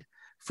guaranteed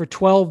for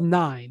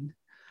 12-9.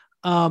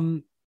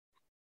 But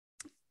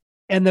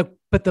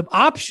the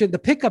option, the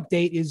pickup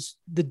date is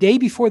the day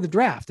before the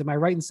draft. Am I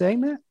right in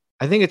saying that?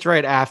 I think it's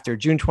right after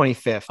June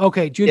 25th.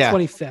 Okay, June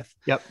 25th.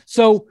 Yep.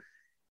 So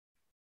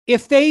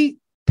if they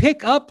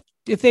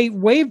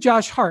waive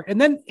Josh Hart, and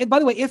by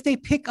the way, if they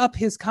pick up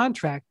his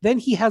contract, then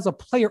he has a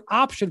player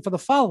option for the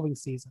following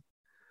season.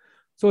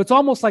 So it's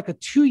almost like a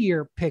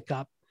 2-year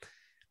pickup.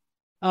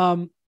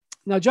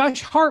 Now,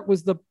 Josh Hart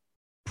was the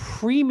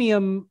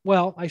premium.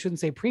 Well, I shouldn't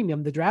say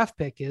premium, the draft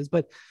pick is,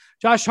 but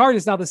Josh Hart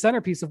is now the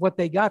centerpiece of what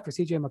they got for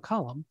CJ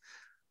McCollum.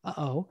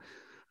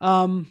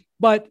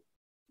 But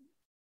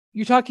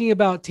you're talking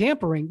about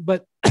tampering,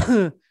 but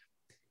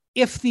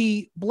if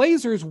the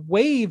Blazers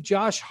waive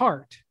Josh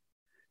Hart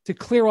to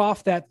clear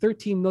off that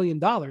 $13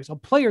 million, a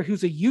player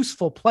who's a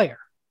useful player,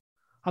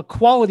 a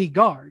quality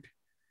guard,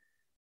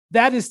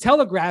 that is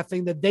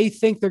telegraphing that they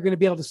think they're going to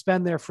be able to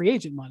spend their free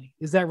agent money.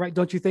 Is that right?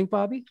 Don't you think,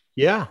 Bobby?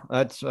 Yeah,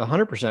 that's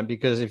 100%,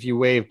 because if you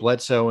waive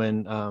Bledsoe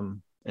and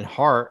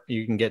Hart,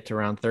 you can get to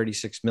around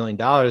 $36 million,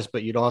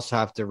 but you'd also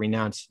have to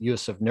renounce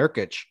Jusuf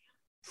Nurkic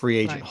free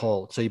agent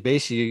hold. So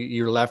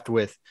you're left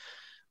with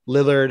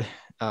Lillard,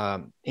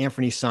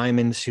 Anthony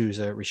Simons, who's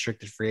a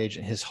restricted free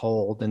agent, his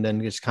hold, and then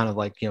it's kind of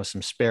like,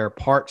 some spare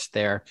parts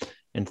there,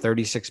 and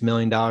 $36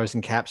 million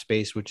in cap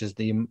space, which is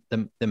the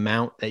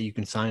amount that you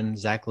can sign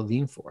Zach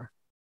LaVine for.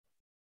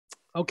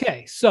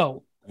 Okay,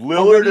 so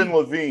Lillard and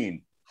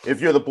LaVine,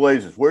 if you're the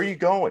Blazers, where are you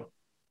going?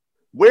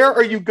 Where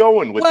are you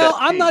going with that? Well,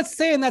 I'm not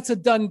saying that's a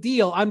done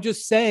deal. I'm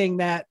just saying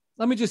that,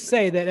 let me just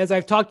say that as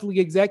I've talked to league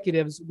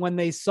executives, when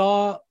they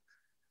saw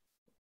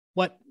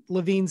what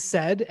LaVine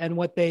said and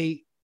what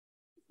they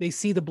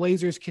see the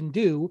Blazers can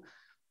do,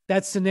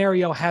 that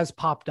scenario has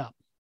popped up.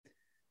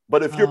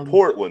 But if you're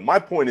Portland, my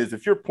point is,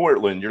 if you're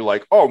Portland, you're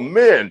like, oh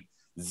man,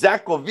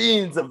 Zach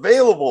LaVine's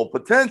available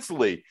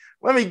potentially.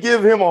 Let me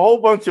give him a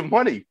whole bunch of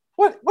money.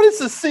 What is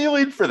the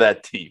ceiling for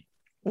that team?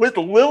 With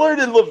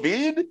Lillard and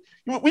LaVine?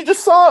 We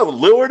just saw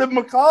Lillard and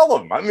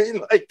McCollum. I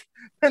mean,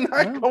 they're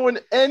not going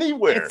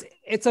anywhere.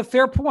 It's a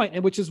fair point,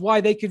 and which is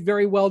why they could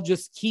very well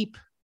just keep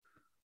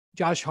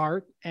Josh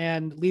Hart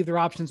and leave their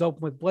options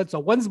open with Bledsoe.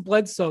 When's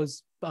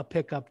Bledsoe's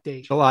pickup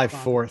date? July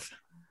 4th.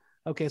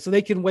 Okay, so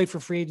they can wait for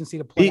free agency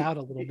to play out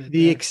a little bit.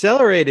 The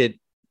accelerated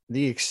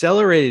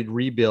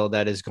rebuild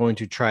that is going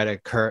to try to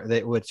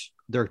occur, which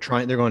they're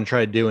going to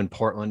try to do in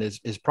Portland,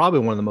 is probably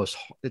one of the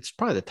it's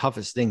probably the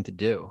toughest thing to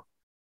do,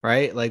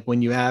 right? Like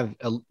when you have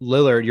a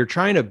Lillard, you're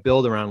trying to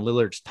build around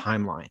Lillard's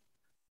timeline,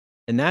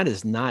 and that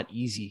is not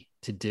easy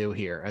to do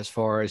here. As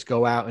far as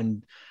go out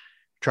and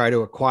try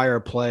to acquire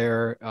a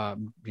player,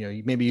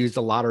 you maybe use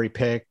the lottery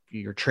pick,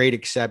 your trade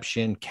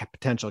exception,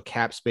 potential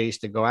cap space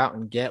to go out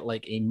and get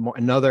like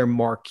another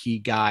marquee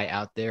guy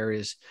out there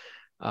is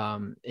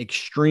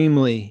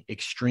extremely,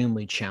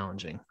 extremely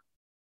challenging.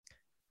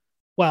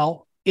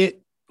 Well,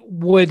 it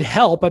would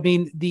help. I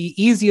mean, the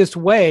easiest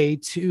way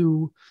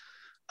to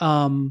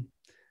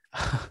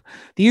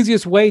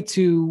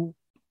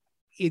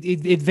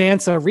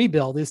advance a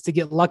rebuild is to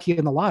get lucky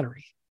in the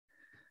lottery.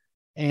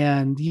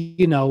 And,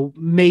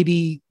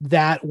 maybe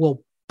that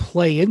will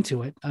play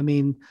into it. I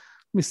mean,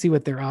 let me see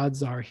what their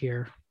odds are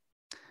here.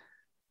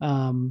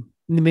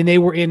 They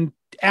were in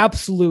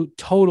absolute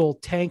total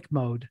tank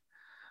mode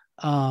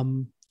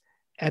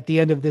at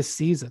the end of this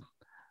season.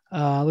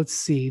 Let's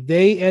see.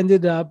 They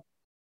ended up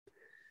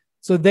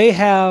So they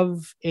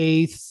have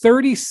a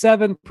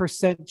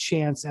 37%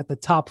 chance at the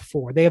top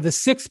 4. They have the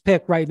 6th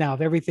pick right now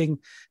if everything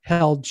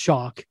held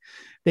chalk.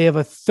 They have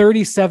a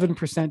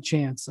 37%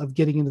 chance of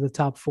getting into the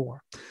top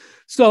 4.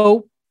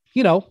 So,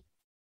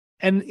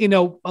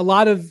 a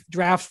lot of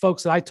draft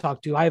folks that I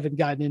talk to, I haven't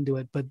gotten into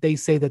it, but they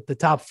say that the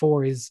top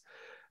 4 is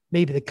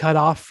maybe the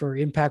cutoff for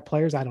impact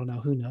players. I don't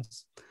know. Who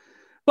knows?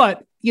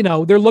 But,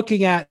 they're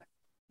looking at,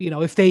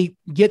 if they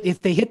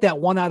hit that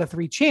 1 out of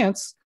 3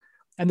 chance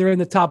and they're in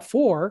the top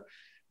 4,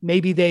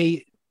 maybe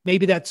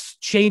that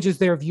changes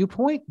their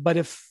viewpoint. But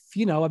if,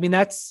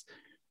 that's,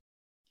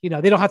 they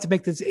don't have to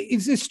make this.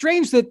 It's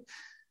strange that,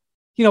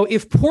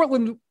 if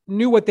Portland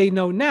knew what they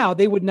know now,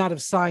 they would not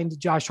have signed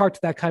Josh Hart to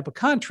that type of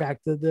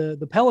contract.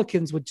 The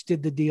Pelicans, which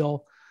did the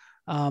deal,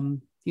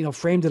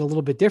 framed it a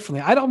little bit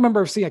differently. I don't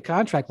remember seeing a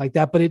contract like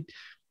that,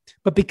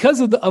 but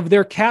because of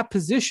their cap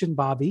position,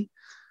 Bobby,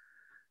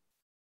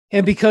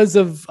 and because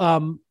of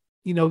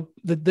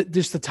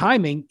just the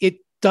timing, it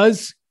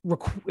does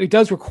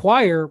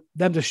require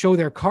them to show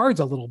their cards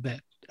a little bit,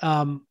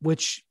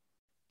 which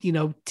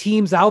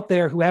teams out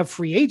there who have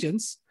free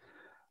agents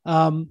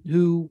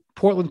who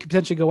Portland could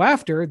potentially go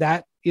after,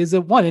 that is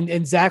a one.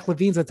 And Zach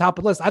LaVine's at the top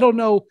of the list. I don't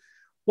know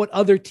what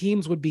other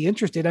teams would be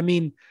interested. I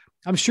mean,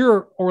 I'm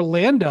sure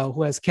Orlando,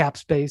 who has cap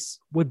space,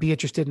 would be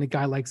interested in a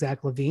guy like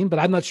Zach LaVine, but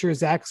I'm not sure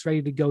Zach's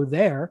ready to go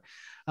there.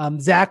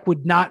 Zach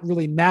would not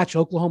really match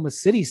Oklahoma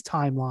City's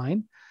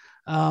timeline.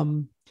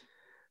 The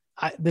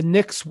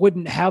Knicks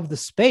wouldn't have the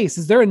space.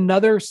 Is there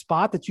another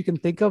spot that you can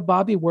think of,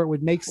 Bobby, where it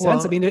would make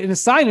sense? Well, I mean, in a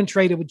sign and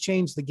trade, it would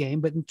change the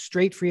game, but in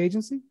straight free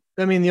agency?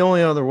 I mean, the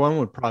only other one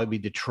would probably be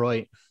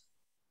Detroit.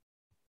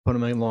 Put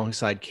him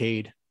alongside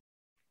Cade.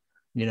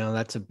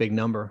 That's a big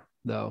number,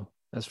 though,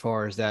 as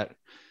far as that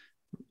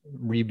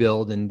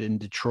rebuild in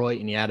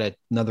Detroit, and you add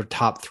another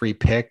top 3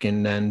 pick,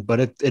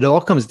 but it all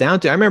comes down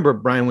to, I remember,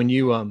 Brian, when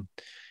you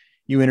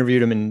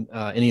interviewed him in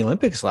the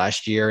Olympics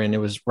last year, and it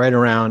was right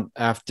around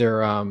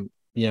after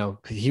he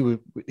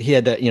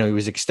had that, he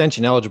was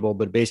extension eligible,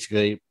 but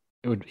basically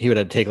he would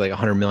have to take like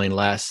 100 million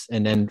less,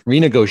 and then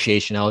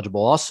renegotiation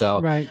eligible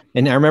also. Right.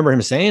 And I remember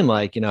him saying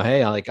like,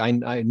 hey, like I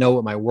know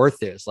what my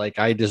worth is. Like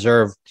I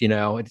deserve,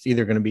 it's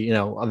either going to be,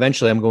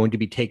 eventually I'm going to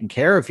be taken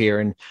care of here.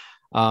 And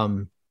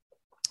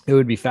it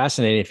would be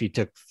fascinating if he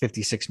took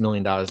 $56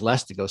 million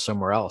less to go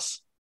somewhere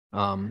else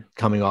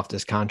coming off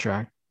this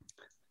contract.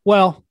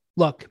 Well,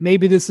 look,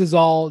 maybe this is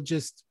all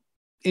just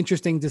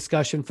interesting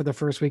discussion for the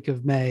first week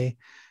of May.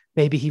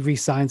 Maybe he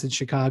re-signs in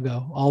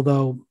Chicago.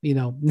 Although,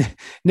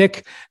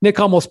 Nick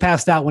almost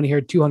passed out when he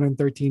heard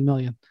 $213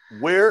 million.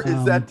 Where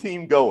is that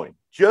team going?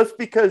 Just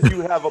because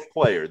you have a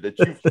player that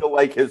you feel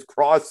like has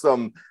crossed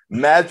some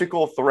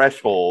magical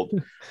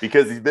threshold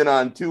because he's been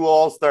on 2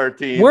 all-star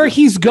teams. Where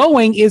he's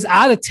going is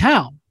out of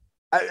town.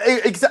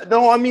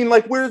 No, I mean,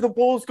 like, where are the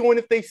Bulls going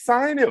if they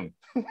sign him?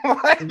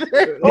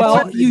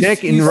 Well, Nick,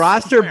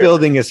 roster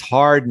building is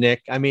hard,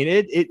 Nick. I mean,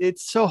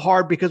 it's so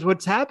hard because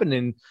what's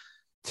happening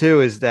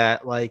too is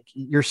that like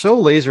you're so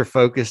laser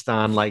focused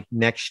on like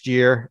next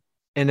year,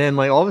 and then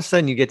like all of a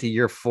sudden you get to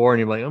year 4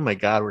 and you're like, oh my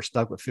God, we're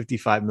stuck with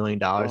 $55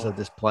 million of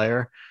this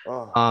player.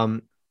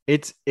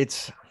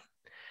 It's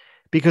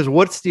because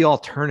what's the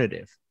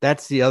alternative?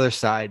 That's the other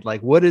side. Like,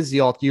 what is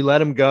the you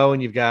let him go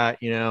and you've got,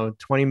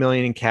 $20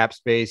 million in cap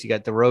space. You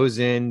got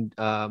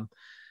DeRozan,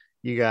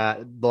 you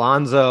got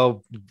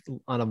Lonzo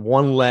on a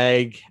one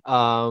leg.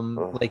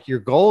 Like your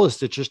goal is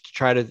to just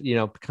try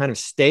to, kind of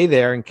stay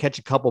there and catch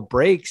a couple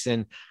breaks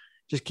and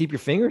just keep your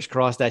fingers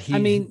crossed that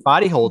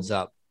body holds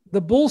up.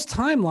 The Bulls'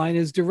 timeline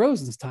is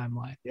DeRozan's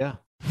timeline. Yeah.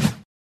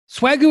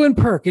 Swagoo and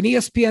Perk, an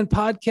ESPN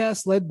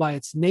podcast led by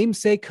its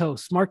namesake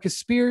hosts, Marcus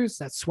Spears,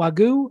 that's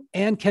Swagoo,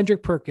 and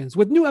Kendrick Perkins,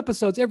 with new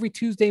episodes every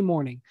Tuesday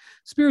morning.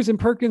 Spears and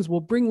Perkins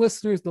will bring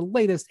listeners the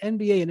latest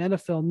NBA and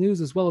NFL news,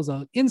 as well as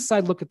an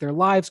inside look at their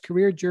lives,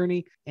 career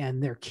journey,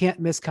 and their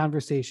can't-miss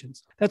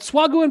conversations. That's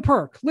Swagoo and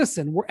Perk.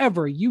 Listen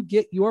wherever you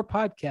get your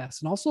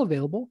podcasts, and also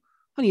available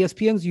on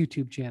ESPN's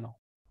YouTube channel.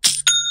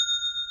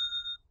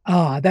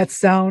 That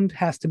sound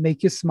has to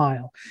make you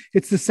smile.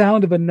 It's the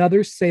sound of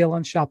another sale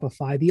on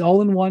Shopify, the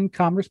all-in-one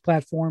commerce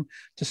platform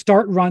to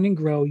start, run, and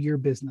grow your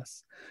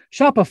business.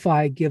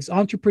 Shopify gives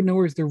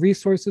entrepreneurs the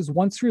resources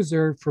once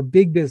reserved for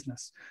big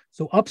business,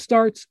 so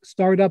upstarts,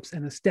 startups,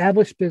 and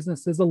established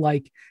businesses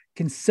alike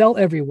can sell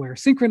everywhere,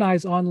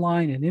 synchronize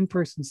online and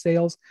in-person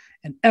sales,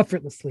 and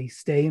effortlessly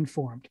stay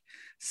informed.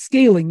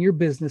 Scaling your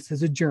business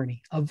is a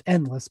journey of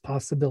endless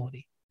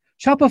possibility.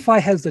 Shopify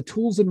has the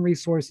tools and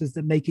resources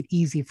that make it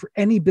easy for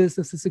any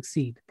business to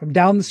succeed, from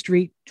down the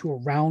street to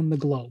around the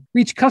globe.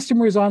 Reach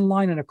customers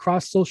online and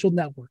across social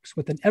networks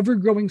with an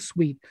ever-growing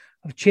suite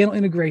of channel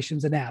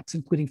integrations and apps,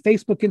 including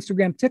Facebook,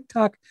 Instagram,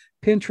 TikTok,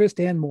 Pinterest,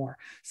 and more.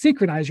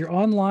 Synchronize your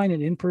online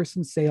and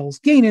in-person sales.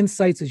 Gain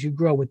insights as you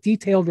grow with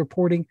detailed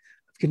reporting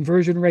of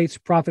conversion rates,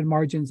 profit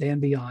margins,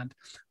 and beyond.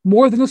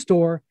 More than a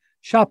store,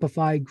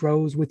 Shopify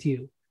grows with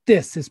you.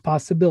 This is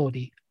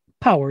Possibility,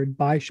 powered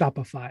by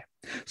Shopify.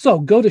 So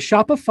go to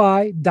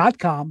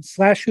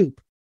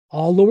shopify.com/hoop,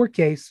 all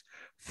lowercase,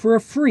 for a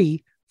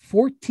free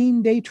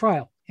 14-day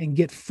trial and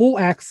get full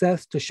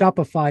access to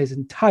Shopify's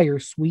entire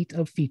suite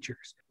of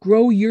features.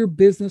 Grow your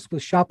business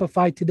with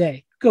Shopify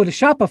today. Go to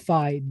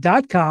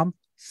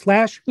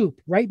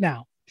shopify.com/hoop right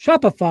now.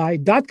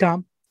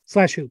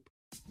 Shopify.com/hoop.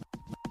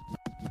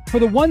 For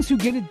the ones who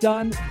get it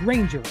done,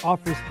 Grainger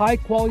offers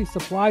high-quality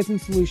supplies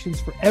and solutions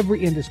for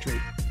every industry,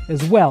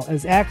 as well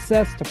as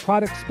access to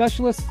product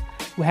specialists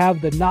who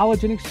have the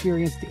knowledge and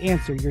experience to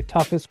answer your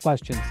toughest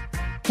questions.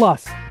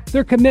 Plus,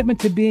 their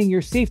commitment to being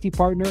your safety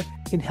partner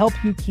can help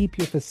you keep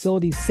your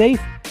facilities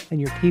safe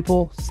and your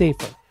people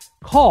safer.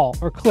 Call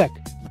or click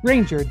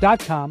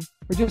Grainger.com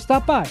or just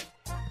stop by.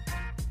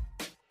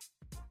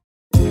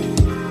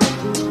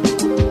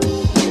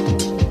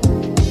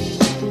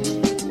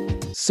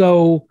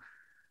 So,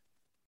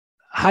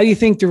 how do you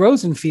think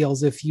DeRozan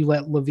feels if you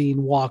let LaVine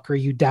walk or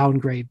you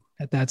downgrade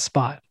at that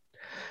spot?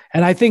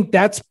 And I think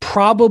that's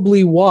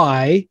probably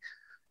why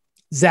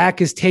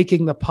Zach is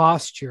taking the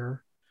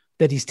posture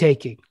that he's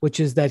taking, which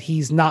is that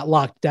he's not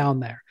locked down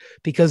there,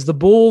 because the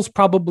Bulls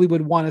probably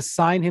would want to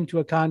sign him to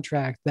a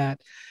contract that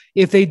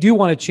if they do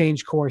want to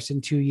change course in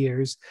 2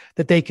 years,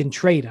 that they can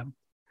trade him.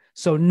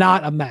 So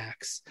not a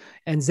max.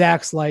 And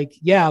Zach's like,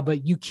 yeah,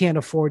 but you can't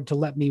afford to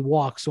let me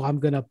walk. So I'm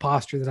going to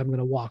posture that I'm going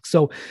to walk.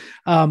 So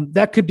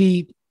that could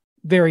be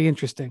very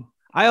interesting.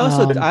 I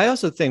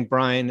also think,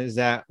 Brian, is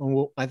that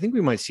I think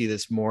we might see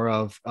this more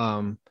of.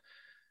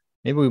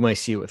 Maybe we might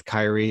see it with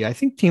Kyrie. I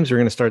think teams are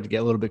going to start to get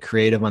a little bit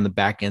creative on the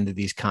back end of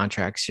these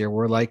contracts here.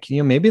 We're like,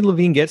 maybe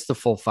LaVine gets the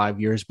full 5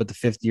 years, but the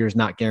fifth year is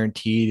not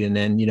guaranteed. And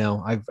then,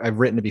 I've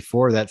written it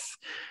before that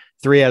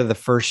 3 out of the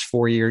first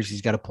 4 years,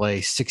 he's got to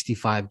play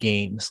 65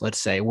 games, let's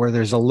say, where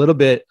there's a little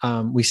bit,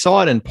 we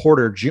saw it in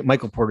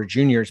Michael Porter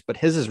Jr.'s, but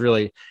his is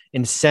really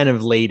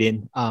incentive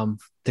laden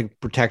to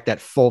protect that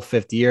full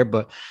fifth year.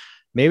 But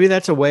maybe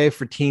that's a way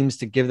for teams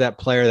to give that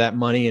player that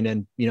money. And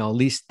then, at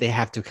least they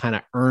have to kind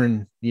of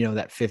earn,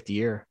 that fifth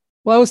year.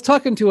 Well, I was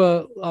talking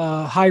to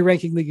a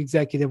high-ranking league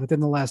executive within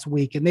the last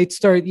week, and they'd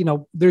start,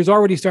 there's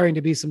already starting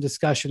to be some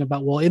discussion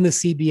about, well, in the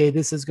CBA,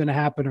 this is going to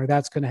happen or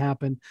that's going to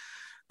happen.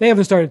 They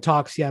haven't started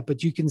talks yet,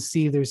 but you can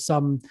see there's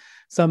some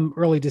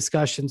early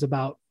discussions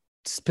about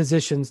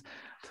positions.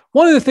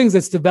 One of the things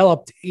that's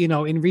developed,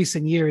 in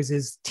recent years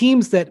is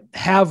teams that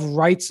have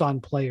rights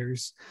on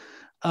players.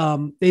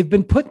 They've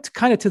been put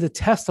kind of to the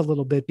test a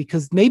little bit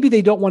because maybe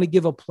they don't want to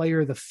give a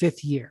player the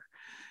fifth year,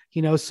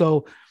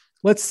 so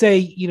let's say,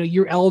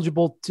 you're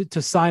eligible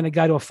to sign a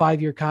guy to a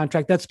 5-year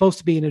contract. That's supposed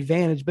to be an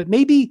advantage, but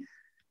maybe,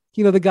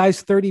 the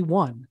guy's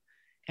 31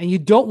 and you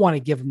don't want to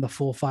give him the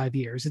full 5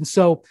 years. And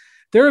so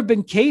there have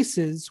been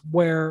cases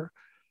where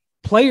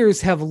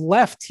players have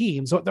left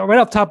teams. Right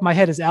off the top of my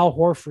head is Al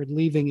Horford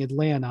leaving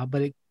Atlanta,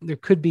 but there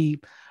could be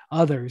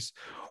others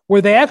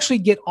where they actually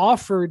get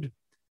offered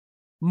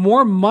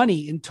more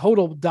money in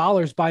total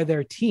dollars by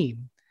their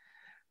team,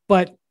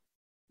 but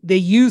they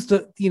use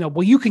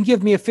well, you can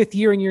give me a fifth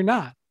year and you're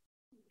not.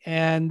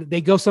 And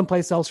they go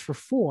someplace else for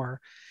 4.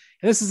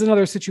 And this is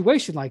another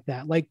situation like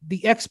that. Like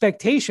the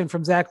expectation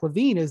from Zach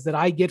LaVine is that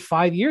I get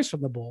 5 years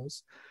from the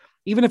Bulls,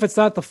 even if it's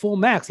not the full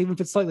max, even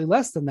if it's slightly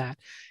less than that.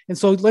 And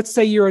so let's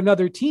say you're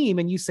another team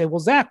and you say, well,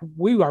 Zach,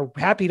 we are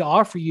happy to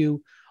offer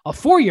you a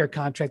 4-year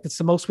contract. That's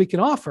the most we can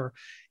offer.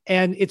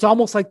 And it's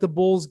almost like the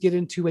Bulls get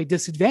into a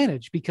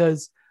disadvantage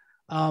because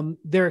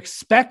they're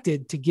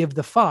expected to give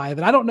the 5.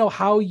 And I don't know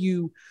how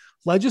you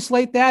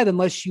legislate that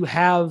unless you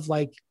have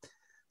like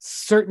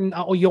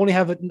you only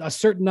have a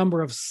certain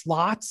number of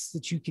slots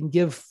that you can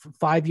give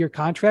 5-year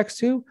contracts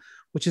to,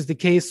 which is the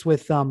case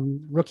with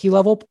rookie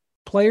level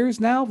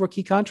players now,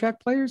 rookie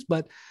contract players,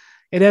 but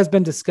it has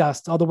been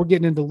discussed, although we're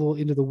getting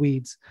into the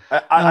weeds.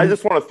 I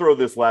just want to throw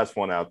this last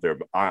one out there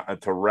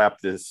to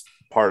wrap this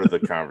part of the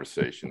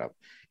conversation up.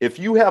 If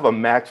you have a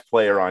max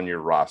player on your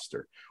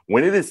roster,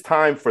 when it is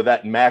time for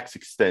that max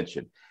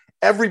extension,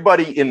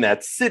 everybody in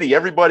that city,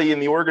 everybody in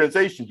the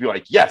organization be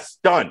like, yes,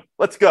 done.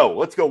 Let's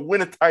go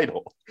win a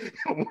title.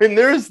 When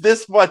there's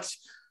this much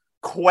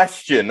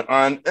question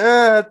on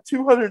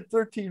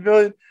 $213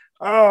 million,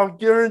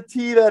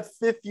 guarantee that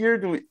fifth year.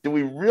 Do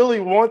we really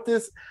want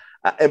this?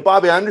 And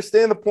Bobby, I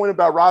understand the point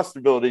about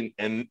roster building,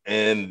 and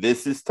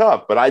this is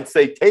tough, but I'd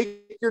say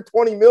take your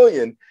 $20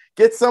 million,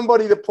 get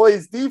somebody that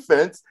plays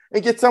defense,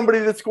 and get somebody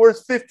that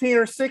scores 15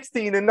 or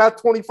 16 and not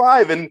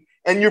 25, and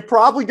you're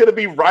probably going to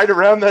be right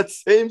around that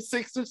same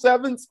 6 or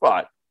 7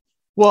 spot.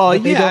 Well,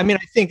 yeah, I mean,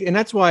 I think, and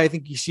that's why I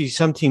think you see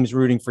some teams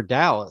rooting for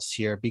Dallas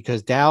here,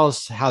 because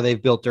Dallas, how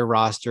they've built their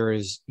roster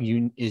is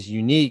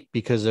unique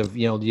because of,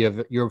 you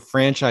have your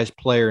franchise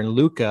player in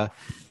Luka,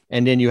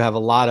 and then you have a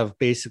lot of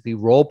basically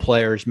role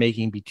players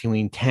making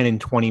between 10 and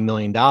 $20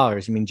 million. I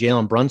mean,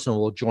 Jalen Brunson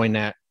will join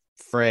that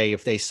fray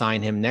if they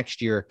sign him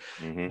next year.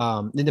 Mm-hmm.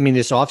 I mean,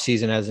 this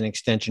offseason as an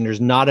extension,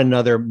 there's not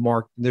another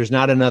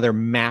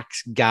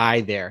max guy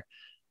there,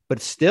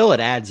 but still it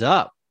adds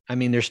up. I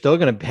mean, they're still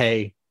going to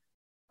pay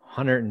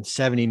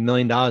 $170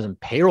 million in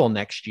payroll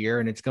next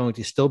year, and it's going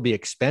to still be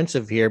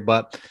expensive here,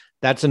 but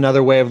that's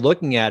another way of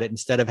looking at it.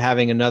 Instead of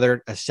having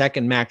a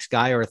second max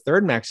guy or a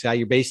third max guy,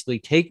 you're basically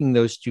taking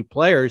those two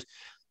players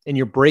and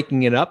you're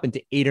breaking it up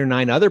into 8 or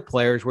 9 other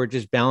players where it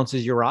just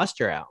balances your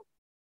roster out.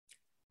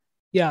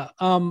 Yeah.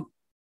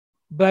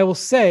 But I will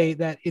say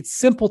that it's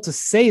simple to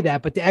say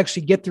that, but to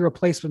actually get the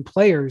replacement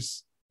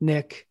players,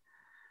 Nick,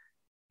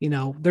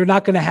 they're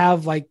not going to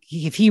have, like,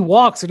 if he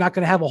walks, they're not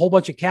going to have a whole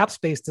bunch of cap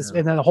space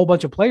and then a whole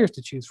bunch of players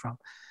to choose from.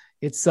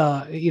 It's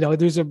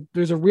there's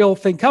a real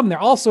thing coming there.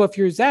 Also, if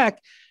you're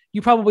Zach,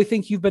 you probably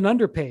think you've been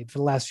underpaid for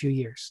the last few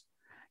years.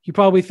 You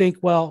probably think,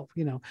 well,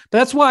 but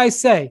that's why I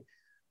say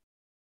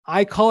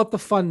I call it the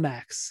fun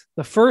max.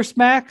 The first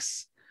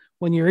max,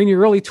 when you're in your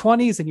early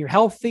 20s and you're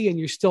healthy and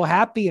you're still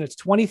happy and it's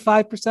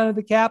 25% of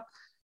the cap,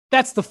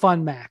 that's the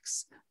fun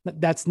max.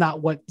 That's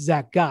not what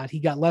Zach got. He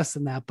got less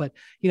than that, but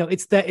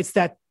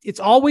it's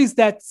always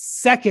that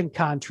second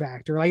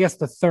contract, or I guess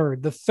the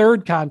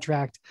third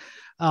contract.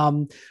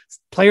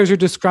 Players are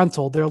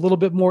disgruntled. They're a little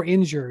bit more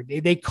injured.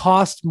 They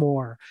cost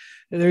more.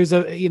 There's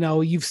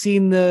you've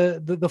seen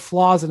the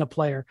flaws in a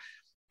player.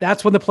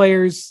 That's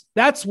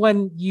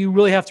when you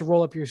really have to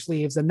roll up your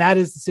sleeves. And that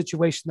is the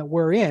situation that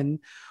we're in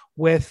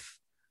with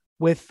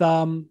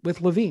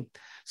LaVine.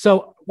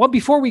 So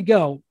before we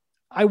go,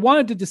 I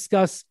wanted to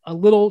discuss a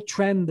little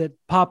trend that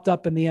popped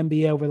up in the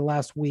NBA over the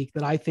last week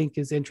that I think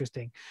is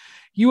interesting.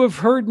 You have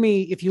heard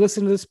me, if you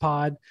listen to this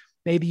pod,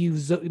 maybe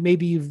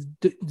you've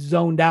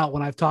zoned out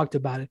when I've talked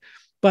about it,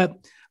 but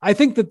I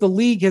think that the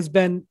league has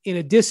been in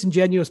a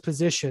disingenuous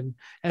position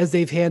as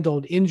they've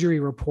handled injury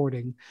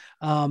reporting,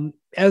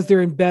 as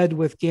they're in bed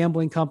with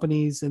gambling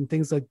companies and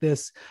things like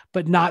this,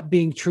 but not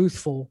being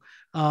truthful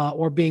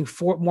or being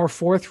more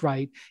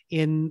forthright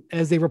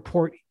as they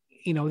report,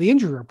 the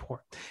injury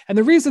report. And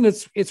the reason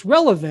it's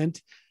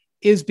relevant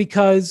is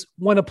because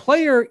when a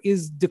player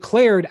is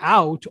declared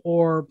out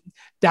or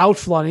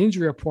doubtful on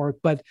injury report,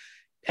 but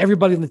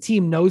everybody on the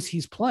team knows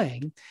he's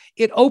playing,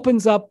 it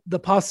opens up the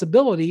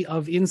possibility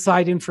of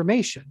inside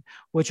information,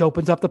 which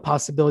opens up the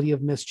possibility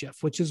of mischief,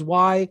 which is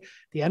why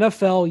the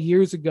NFL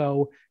years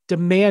ago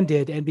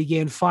demanded and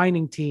began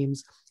fining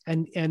teams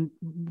and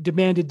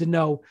demanded to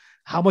know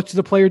how much did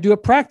the player do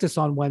at practice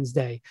on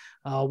Wednesday?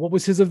 What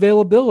was his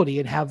availability,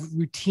 and have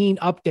routine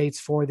updates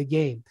for the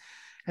game.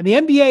 And the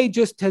NBA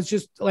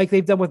has like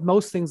they've done with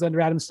most things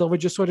under Adam Silver,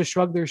 just sort of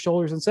shrugged their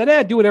shoulders and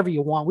said, do whatever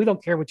you want. We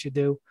don't care what you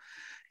do.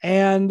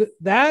 And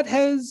that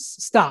has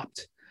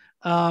stopped.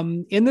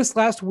 In this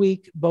last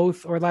week,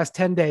 last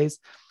 10 days,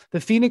 the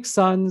Phoenix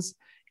Suns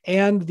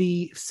and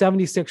the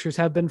 76ers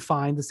have been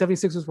fined. The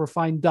 76ers were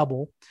fined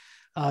double,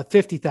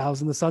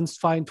 $50,000. The Suns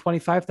fined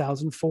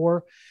 $25,000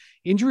 for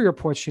injury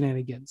report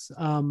shenanigans.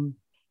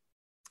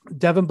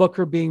 Devin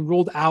Booker being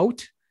ruled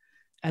out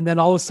and then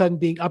all of a sudden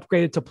being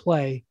upgraded to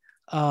play.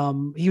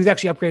 He was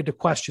actually upgraded to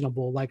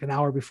questionable like an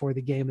hour before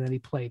the game, and then he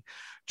played.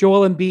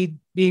 Joel Embiid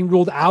being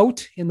ruled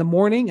out in the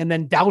morning and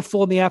then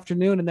doubtful in the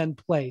afternoon and then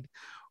played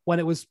when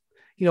it was,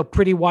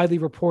 pretty widely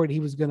reported he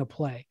was going to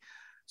play.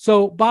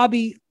 So,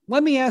 Bobby,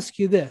 let me ask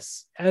you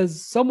this.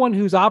 As someone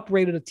who's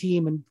operated a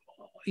team and,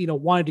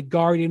 wanted to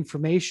guard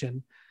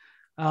information,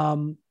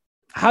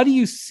 how do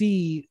you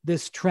see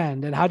this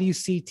trend and how do you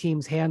see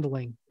teams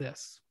handling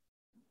this?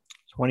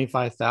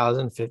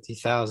 25,000,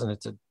 50,000.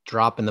 It's a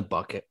drop in the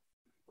bucket.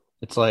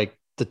 It's like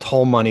the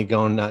toll money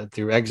going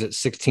through exit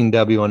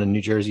 16W on a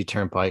New Jersey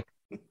Turnpike,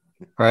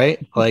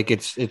 right? Like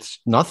it's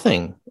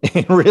nothing.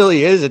 It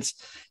really is. It's,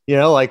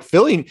 like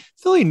Philly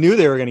knew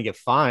they were going to get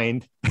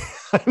fined.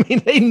 I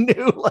mean, they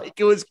knew like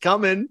it was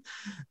coming,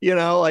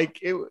 like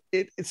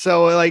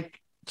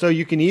so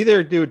you can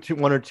either do it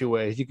one or two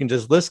ways. You can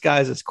just list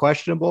guys as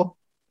questionable,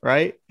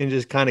 right? And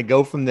just kind of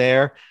go from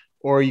there,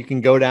 or you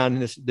can go down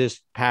this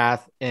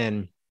path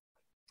and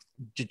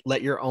just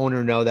let your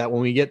owner know that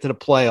when we get to the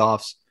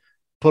playoffs,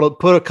 put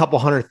a couple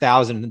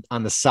 100,000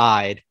 on the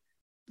side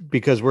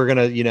because we're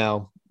going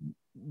to,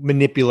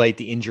 manipulate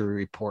the injury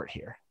report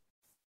here.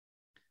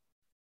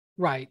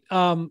 Right.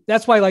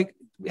 That's why,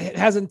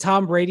 hasn't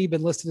Tom Brady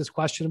been listed as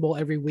questionable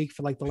every week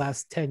for the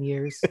last 10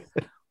 years?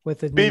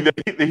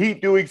 The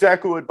Heat do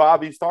exactly what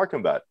Bobby's talking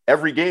about.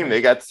 Every game,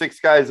 they got 6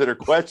 guys that are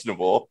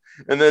questionable,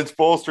 and then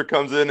Spoelstra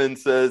comes in and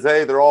says,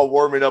 hey, they're all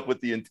warming up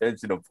with the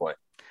intention of playing.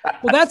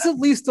 Well, that's at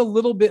least a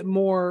little bit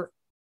more.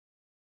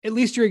 At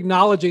least you're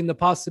acknowledging the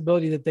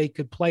possibility that they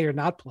could play or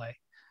not play,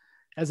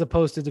 as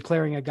opposed to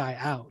declaring a guy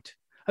out.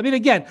 I mean,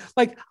 again,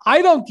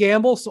 I don't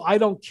gamble, so I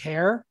don't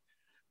care.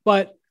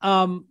 But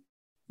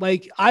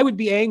I would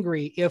be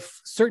angry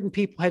if certain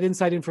people had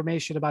inside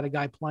information about a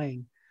guy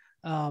playing.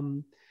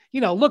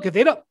 Look, if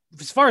they don't,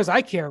 as far as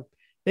I care,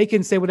 they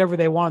can say whatever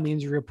they want on the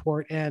injury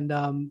report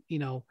and,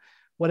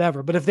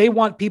 whatever. But if they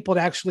want people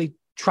to actually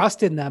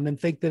trust in them and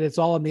think that it's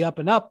all in the up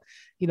and up,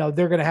 they're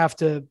going to have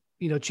to,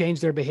 change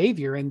their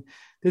behavior. And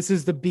this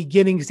is the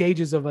beginning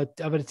stages of an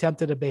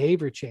attempt at a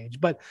behavior change.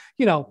 But,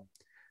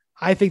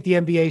 I think the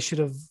NBA should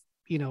have,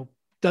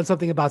 done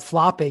something about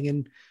flopping.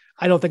 And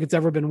I don't think it's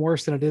ever been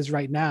worse than it is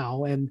right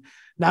now. And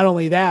not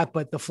only that,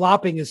 but the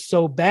flopping is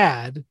so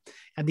bad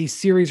and these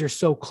series are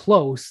so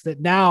close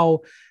that now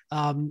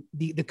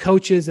the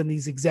coaches and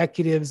these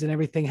executives and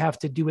everything have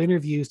to do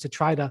interviews to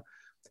try to,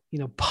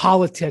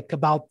 politic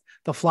about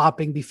the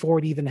flopping before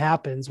it even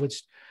happens,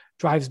 which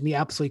drives me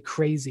absolutely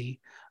crazy.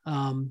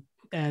 And,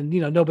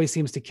 nobody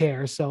seems to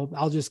care. So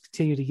I'll just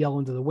continue to yell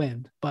into the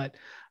wind. But,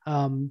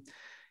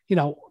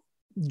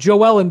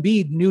 Joel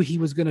Embiid knew he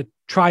was going to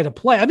try to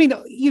play. I mean,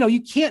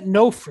 you can't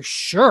know for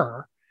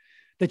sure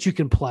that you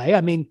can play.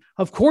 I mean,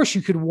 of course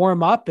you could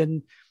warm up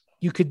and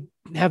you could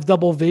have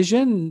double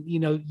vision,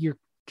 your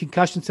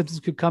concussion symptoms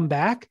could come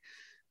back.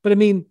 But I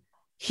mean,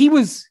 he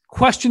was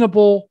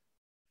questionable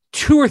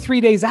 2 or 3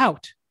 days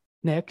out,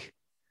 Nick.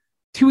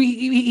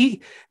 When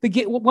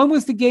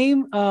was the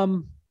game?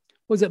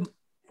 Was it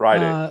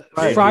Friday?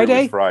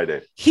 Friday?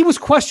 Friday. He was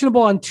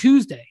questionable on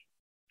Tuesday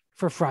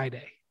for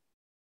Friday.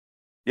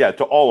 Yeah,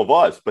 to all of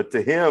us, but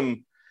to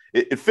him,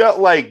 it felt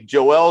like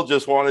Joel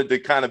just wanted to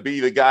kind of be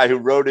the guy who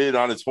rode in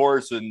on his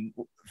horse and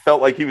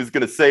felt like he was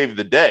going to save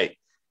the day.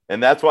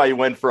 And that's why he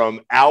went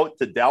from out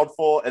to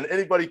doubtful. And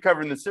anybody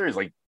covering the series,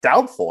 like,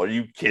 doubtful? Are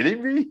you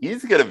kidding me?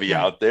 He's going to be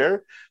out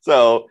there.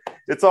 So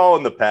it's all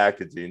in the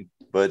packaging.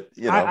 But,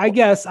 I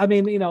guess,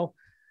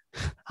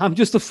 I'm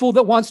just a fool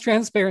that wants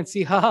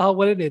transparency.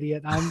 What an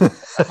idiot.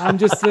 I'm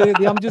just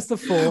a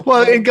fool.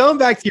 Well, and going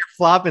back to your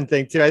flopping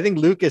thing too, I think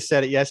Lucas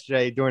said it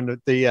yesterday during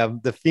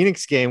the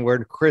Phoenix game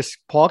where Chris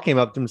Paul came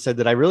up to him and said,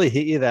 did I really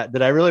hit you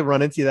did I really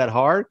run into you that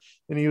hard?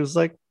 And he was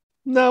like,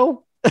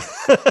 no.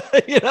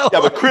 Yeah,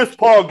 but Chris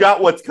Paul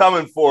got what's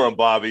coming for him,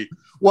 Bobby.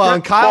 Well,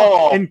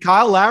 and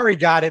Kyle Lowry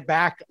got it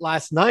back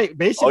last night.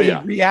 Basically, he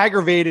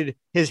re-aggravated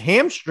his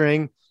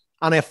hamstring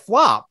on a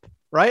flop.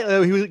 Right.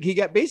 He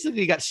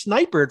got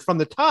snipered from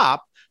the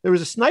top. There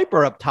was a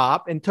sniper up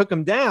top and took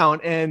him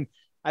down. And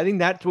I think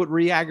that's what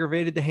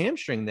re-aggravated the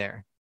hamstring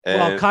there.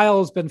 Well,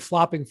 Kyle's been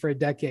flopping for a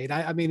decade.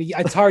 I mean,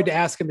 it's hard to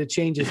ask him to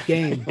change his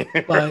game,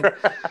 but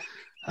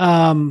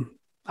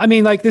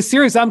like the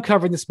series I'm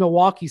covering, this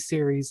Milwaukee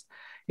series,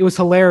 it was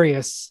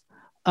hilarious.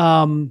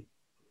 The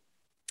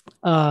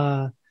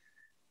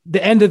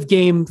end of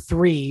game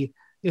 3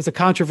 is a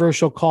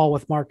controversial call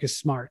with Marcus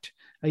Smart.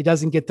 He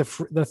doesn't get the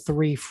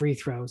 3 free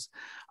throws.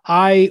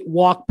 I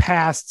walk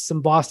past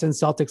some Boston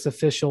Celtics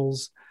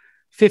officials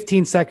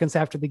 15 seconds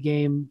after the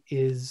game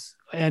is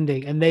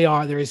ending, and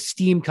there is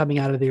steam coming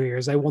out of their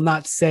ears. I will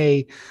not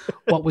say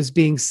what was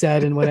being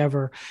said and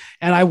whatever.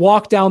 And I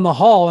walk down the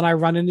hall and I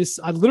run into,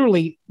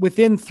 literally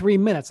within 3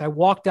 minutes, I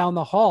walk down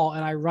the hall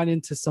and I run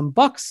into some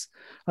Bucks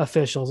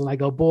officials and I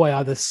go, boy,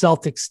 are the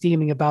Celtics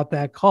steaming about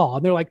that call.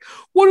 And they're like,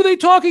 what are they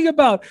talking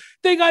about?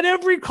 They got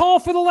every call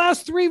for the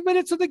last 3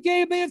 minutes of the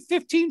game. They had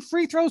 15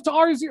 free throws to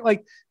ours.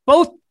 Like,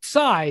 both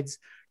sides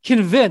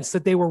convinced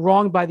that they were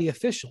wronged by the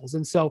officials.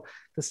 And so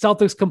the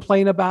Celtics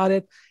complain about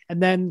it.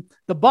 And then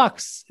the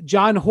Bucks,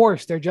 John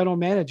Horst, their general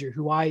manager,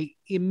 who I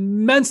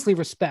immensely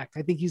respect.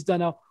 I think he's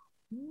done a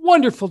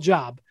wonderful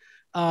job.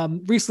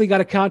 Recently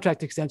got a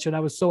contract extension.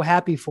 I was so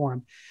happy for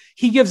him.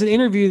 He gives an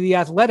interview to The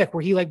Athletic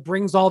where he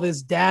brings all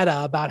this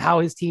data about how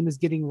his team is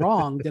getting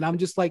wronged. And I'm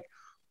just like,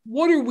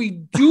 what are we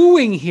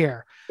doing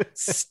here?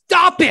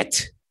 Stop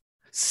it.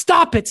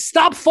 Stop it.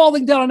 Stop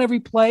falling down on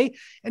every play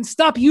and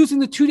stop using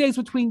the 2 days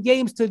between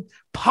games to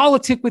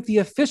politic with the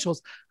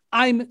officials.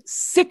 I'm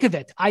sick of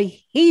it. I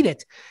hate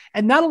it.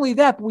 And not only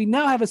that, but we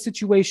now have a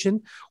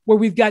situation where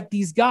we've got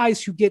these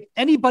guys who get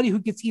anybody who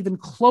gets even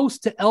close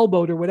to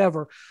elbowed or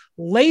whatever,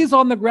 lays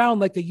on the ground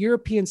like a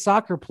European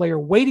soccer player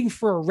waiting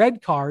for a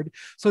red card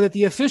so that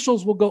the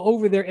officials will go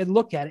over there and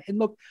look at it. And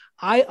look,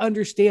 I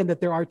understand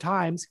that there are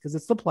times, because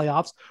it's the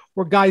playoffs,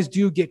 where guys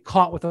do get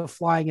caught with a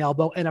flying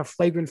elbow and a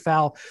flagrant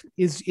foul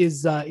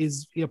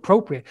is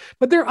appropriate.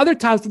 But there are other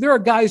times that there are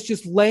guys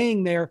just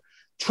laying there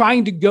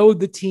trying to goad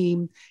the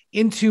team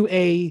into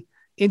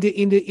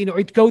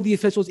goad the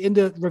officials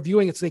into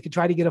reviewing it so they could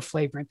try to get a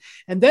flagrant.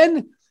 And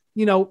then,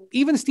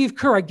 even Steve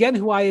Kerr, again,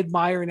 who I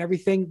admire and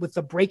everything, with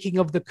the breaking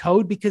of the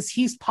code, because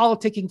he's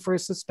politicking for a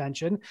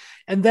suspension.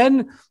 And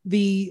then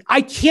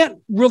I can't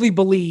really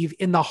believe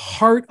in the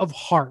heart of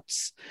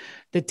hearts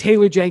that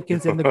Taylor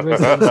Jenkins and the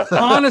Grizzlies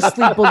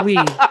honestly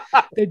believe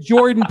that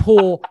Jordan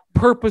Poole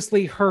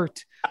purposely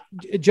hurt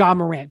Ja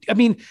Morant. I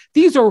mean,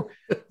 these are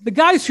the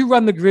guys who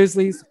run the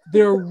Grizzlies.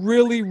 They're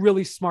really,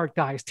 really smart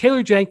guys.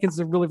 Taylor Jenkins is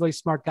a really, really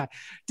smart guy.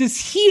 Does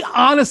he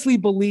honestly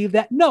believe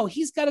that? No,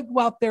 he's got to go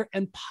out there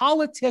and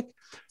politic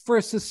for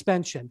a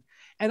suspension.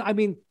 And I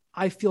mean,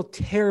 I feel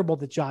terrible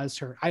that Ja is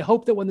hurt. I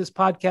hope that when this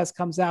podcast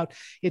comes out,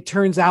 it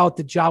turns out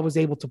that Ja was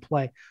able to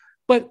play.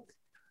 But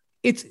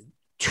it's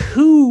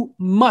too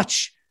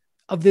much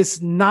of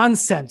this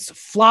nonsense,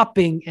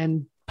 flopping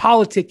and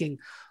politicking.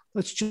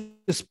 Let's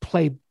just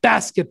play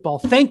basketball.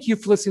 Thank you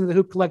for listening to the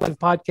Hoop Collective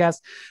podcast.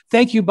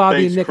 Thank you,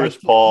 Bobby and Nick. Chris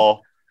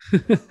Paul.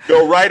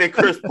 Go right at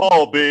Chris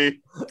Paul,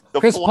 B.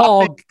 Chris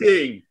Paul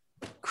king.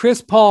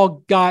 Chris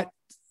Paul got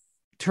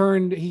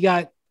turned. He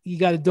got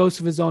a dose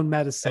of his own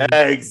medicine.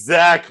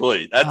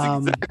 Exactly. That's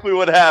exactly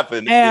what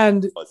happened.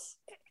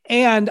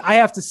 And I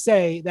have to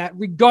say that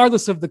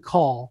regardless of the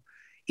call,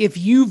 if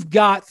you've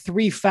got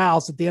 3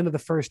 fouls at the end of the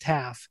first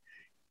half,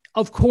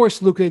 of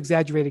course, Luka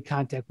exaggerated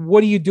contact.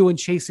 What are you doing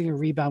chasing a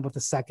rebound with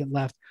a second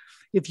left?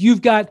 If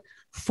you've got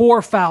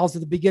 4 fouls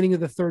at the beginning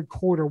of the third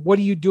quarter, what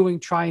are you doing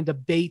trying to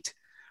bait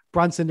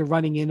Brunson to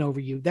running in over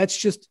you. That's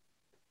just,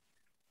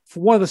 for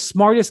one of the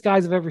smartest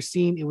guys I've ever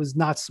seen, it was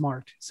not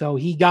smart. So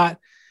he got,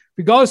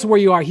 regardless of where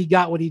you are, he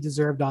got what he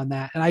deserved on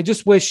that. And I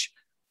just wish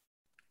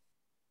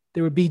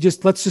there would be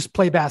let's just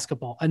play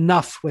basketball.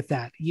 Enough with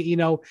that.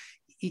 The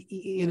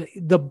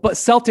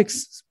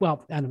Celtics,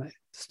 well, anyway,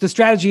 the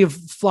strategy of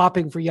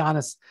flopping for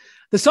Giannis.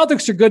 The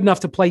Celtics are good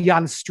enough to play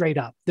Giannis straight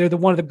up. They're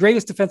one of the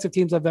greatest defensive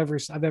teams I've ever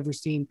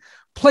seen.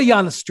 Play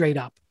Giannis straight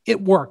up.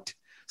 It worked.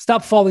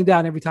 Stop falling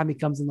down every time he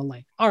comes in the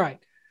lane. All right.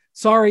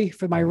 Sorry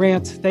for my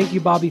rant. Thank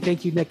you, Bobby.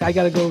 Thank you, Nick. I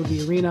got to go to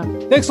the arena.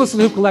 Thanks for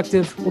listening to Hoop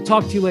Collective. We'll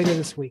talk to you later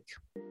this week.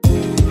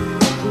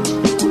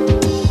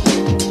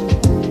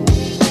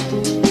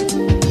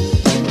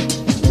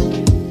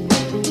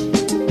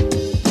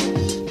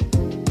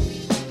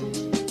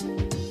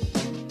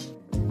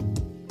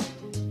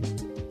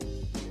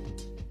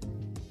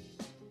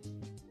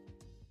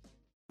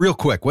 Real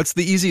quick, what's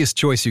the easiest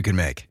choice you can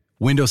make?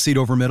 Window seat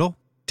over middle?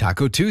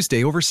 Taco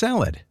Tuesday over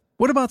salad?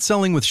 What about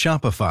selling with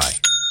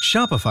Shopify?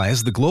 Shopify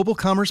is the global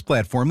commerce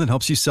platform that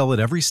helps you sell at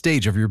every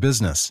stage of your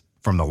business.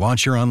 From the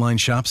launch your online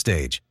shop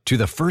stage, to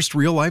the first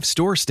real-life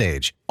store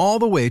stage, all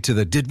the way to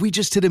the did we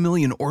just hit a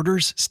million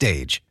orders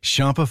stage.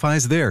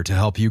 Shopify's there to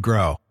help you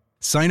grow.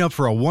 Sign up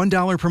for a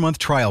 $1 per month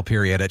trial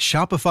period at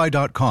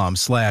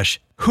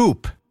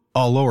shopify.com/hoop,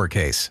 all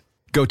lowercase.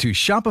 Go to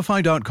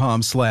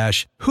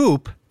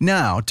shopify.com/hoop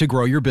now to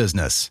grow your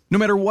business, no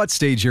matter what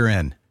stage you're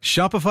in.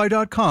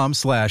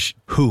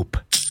 Shopify.com/hoop.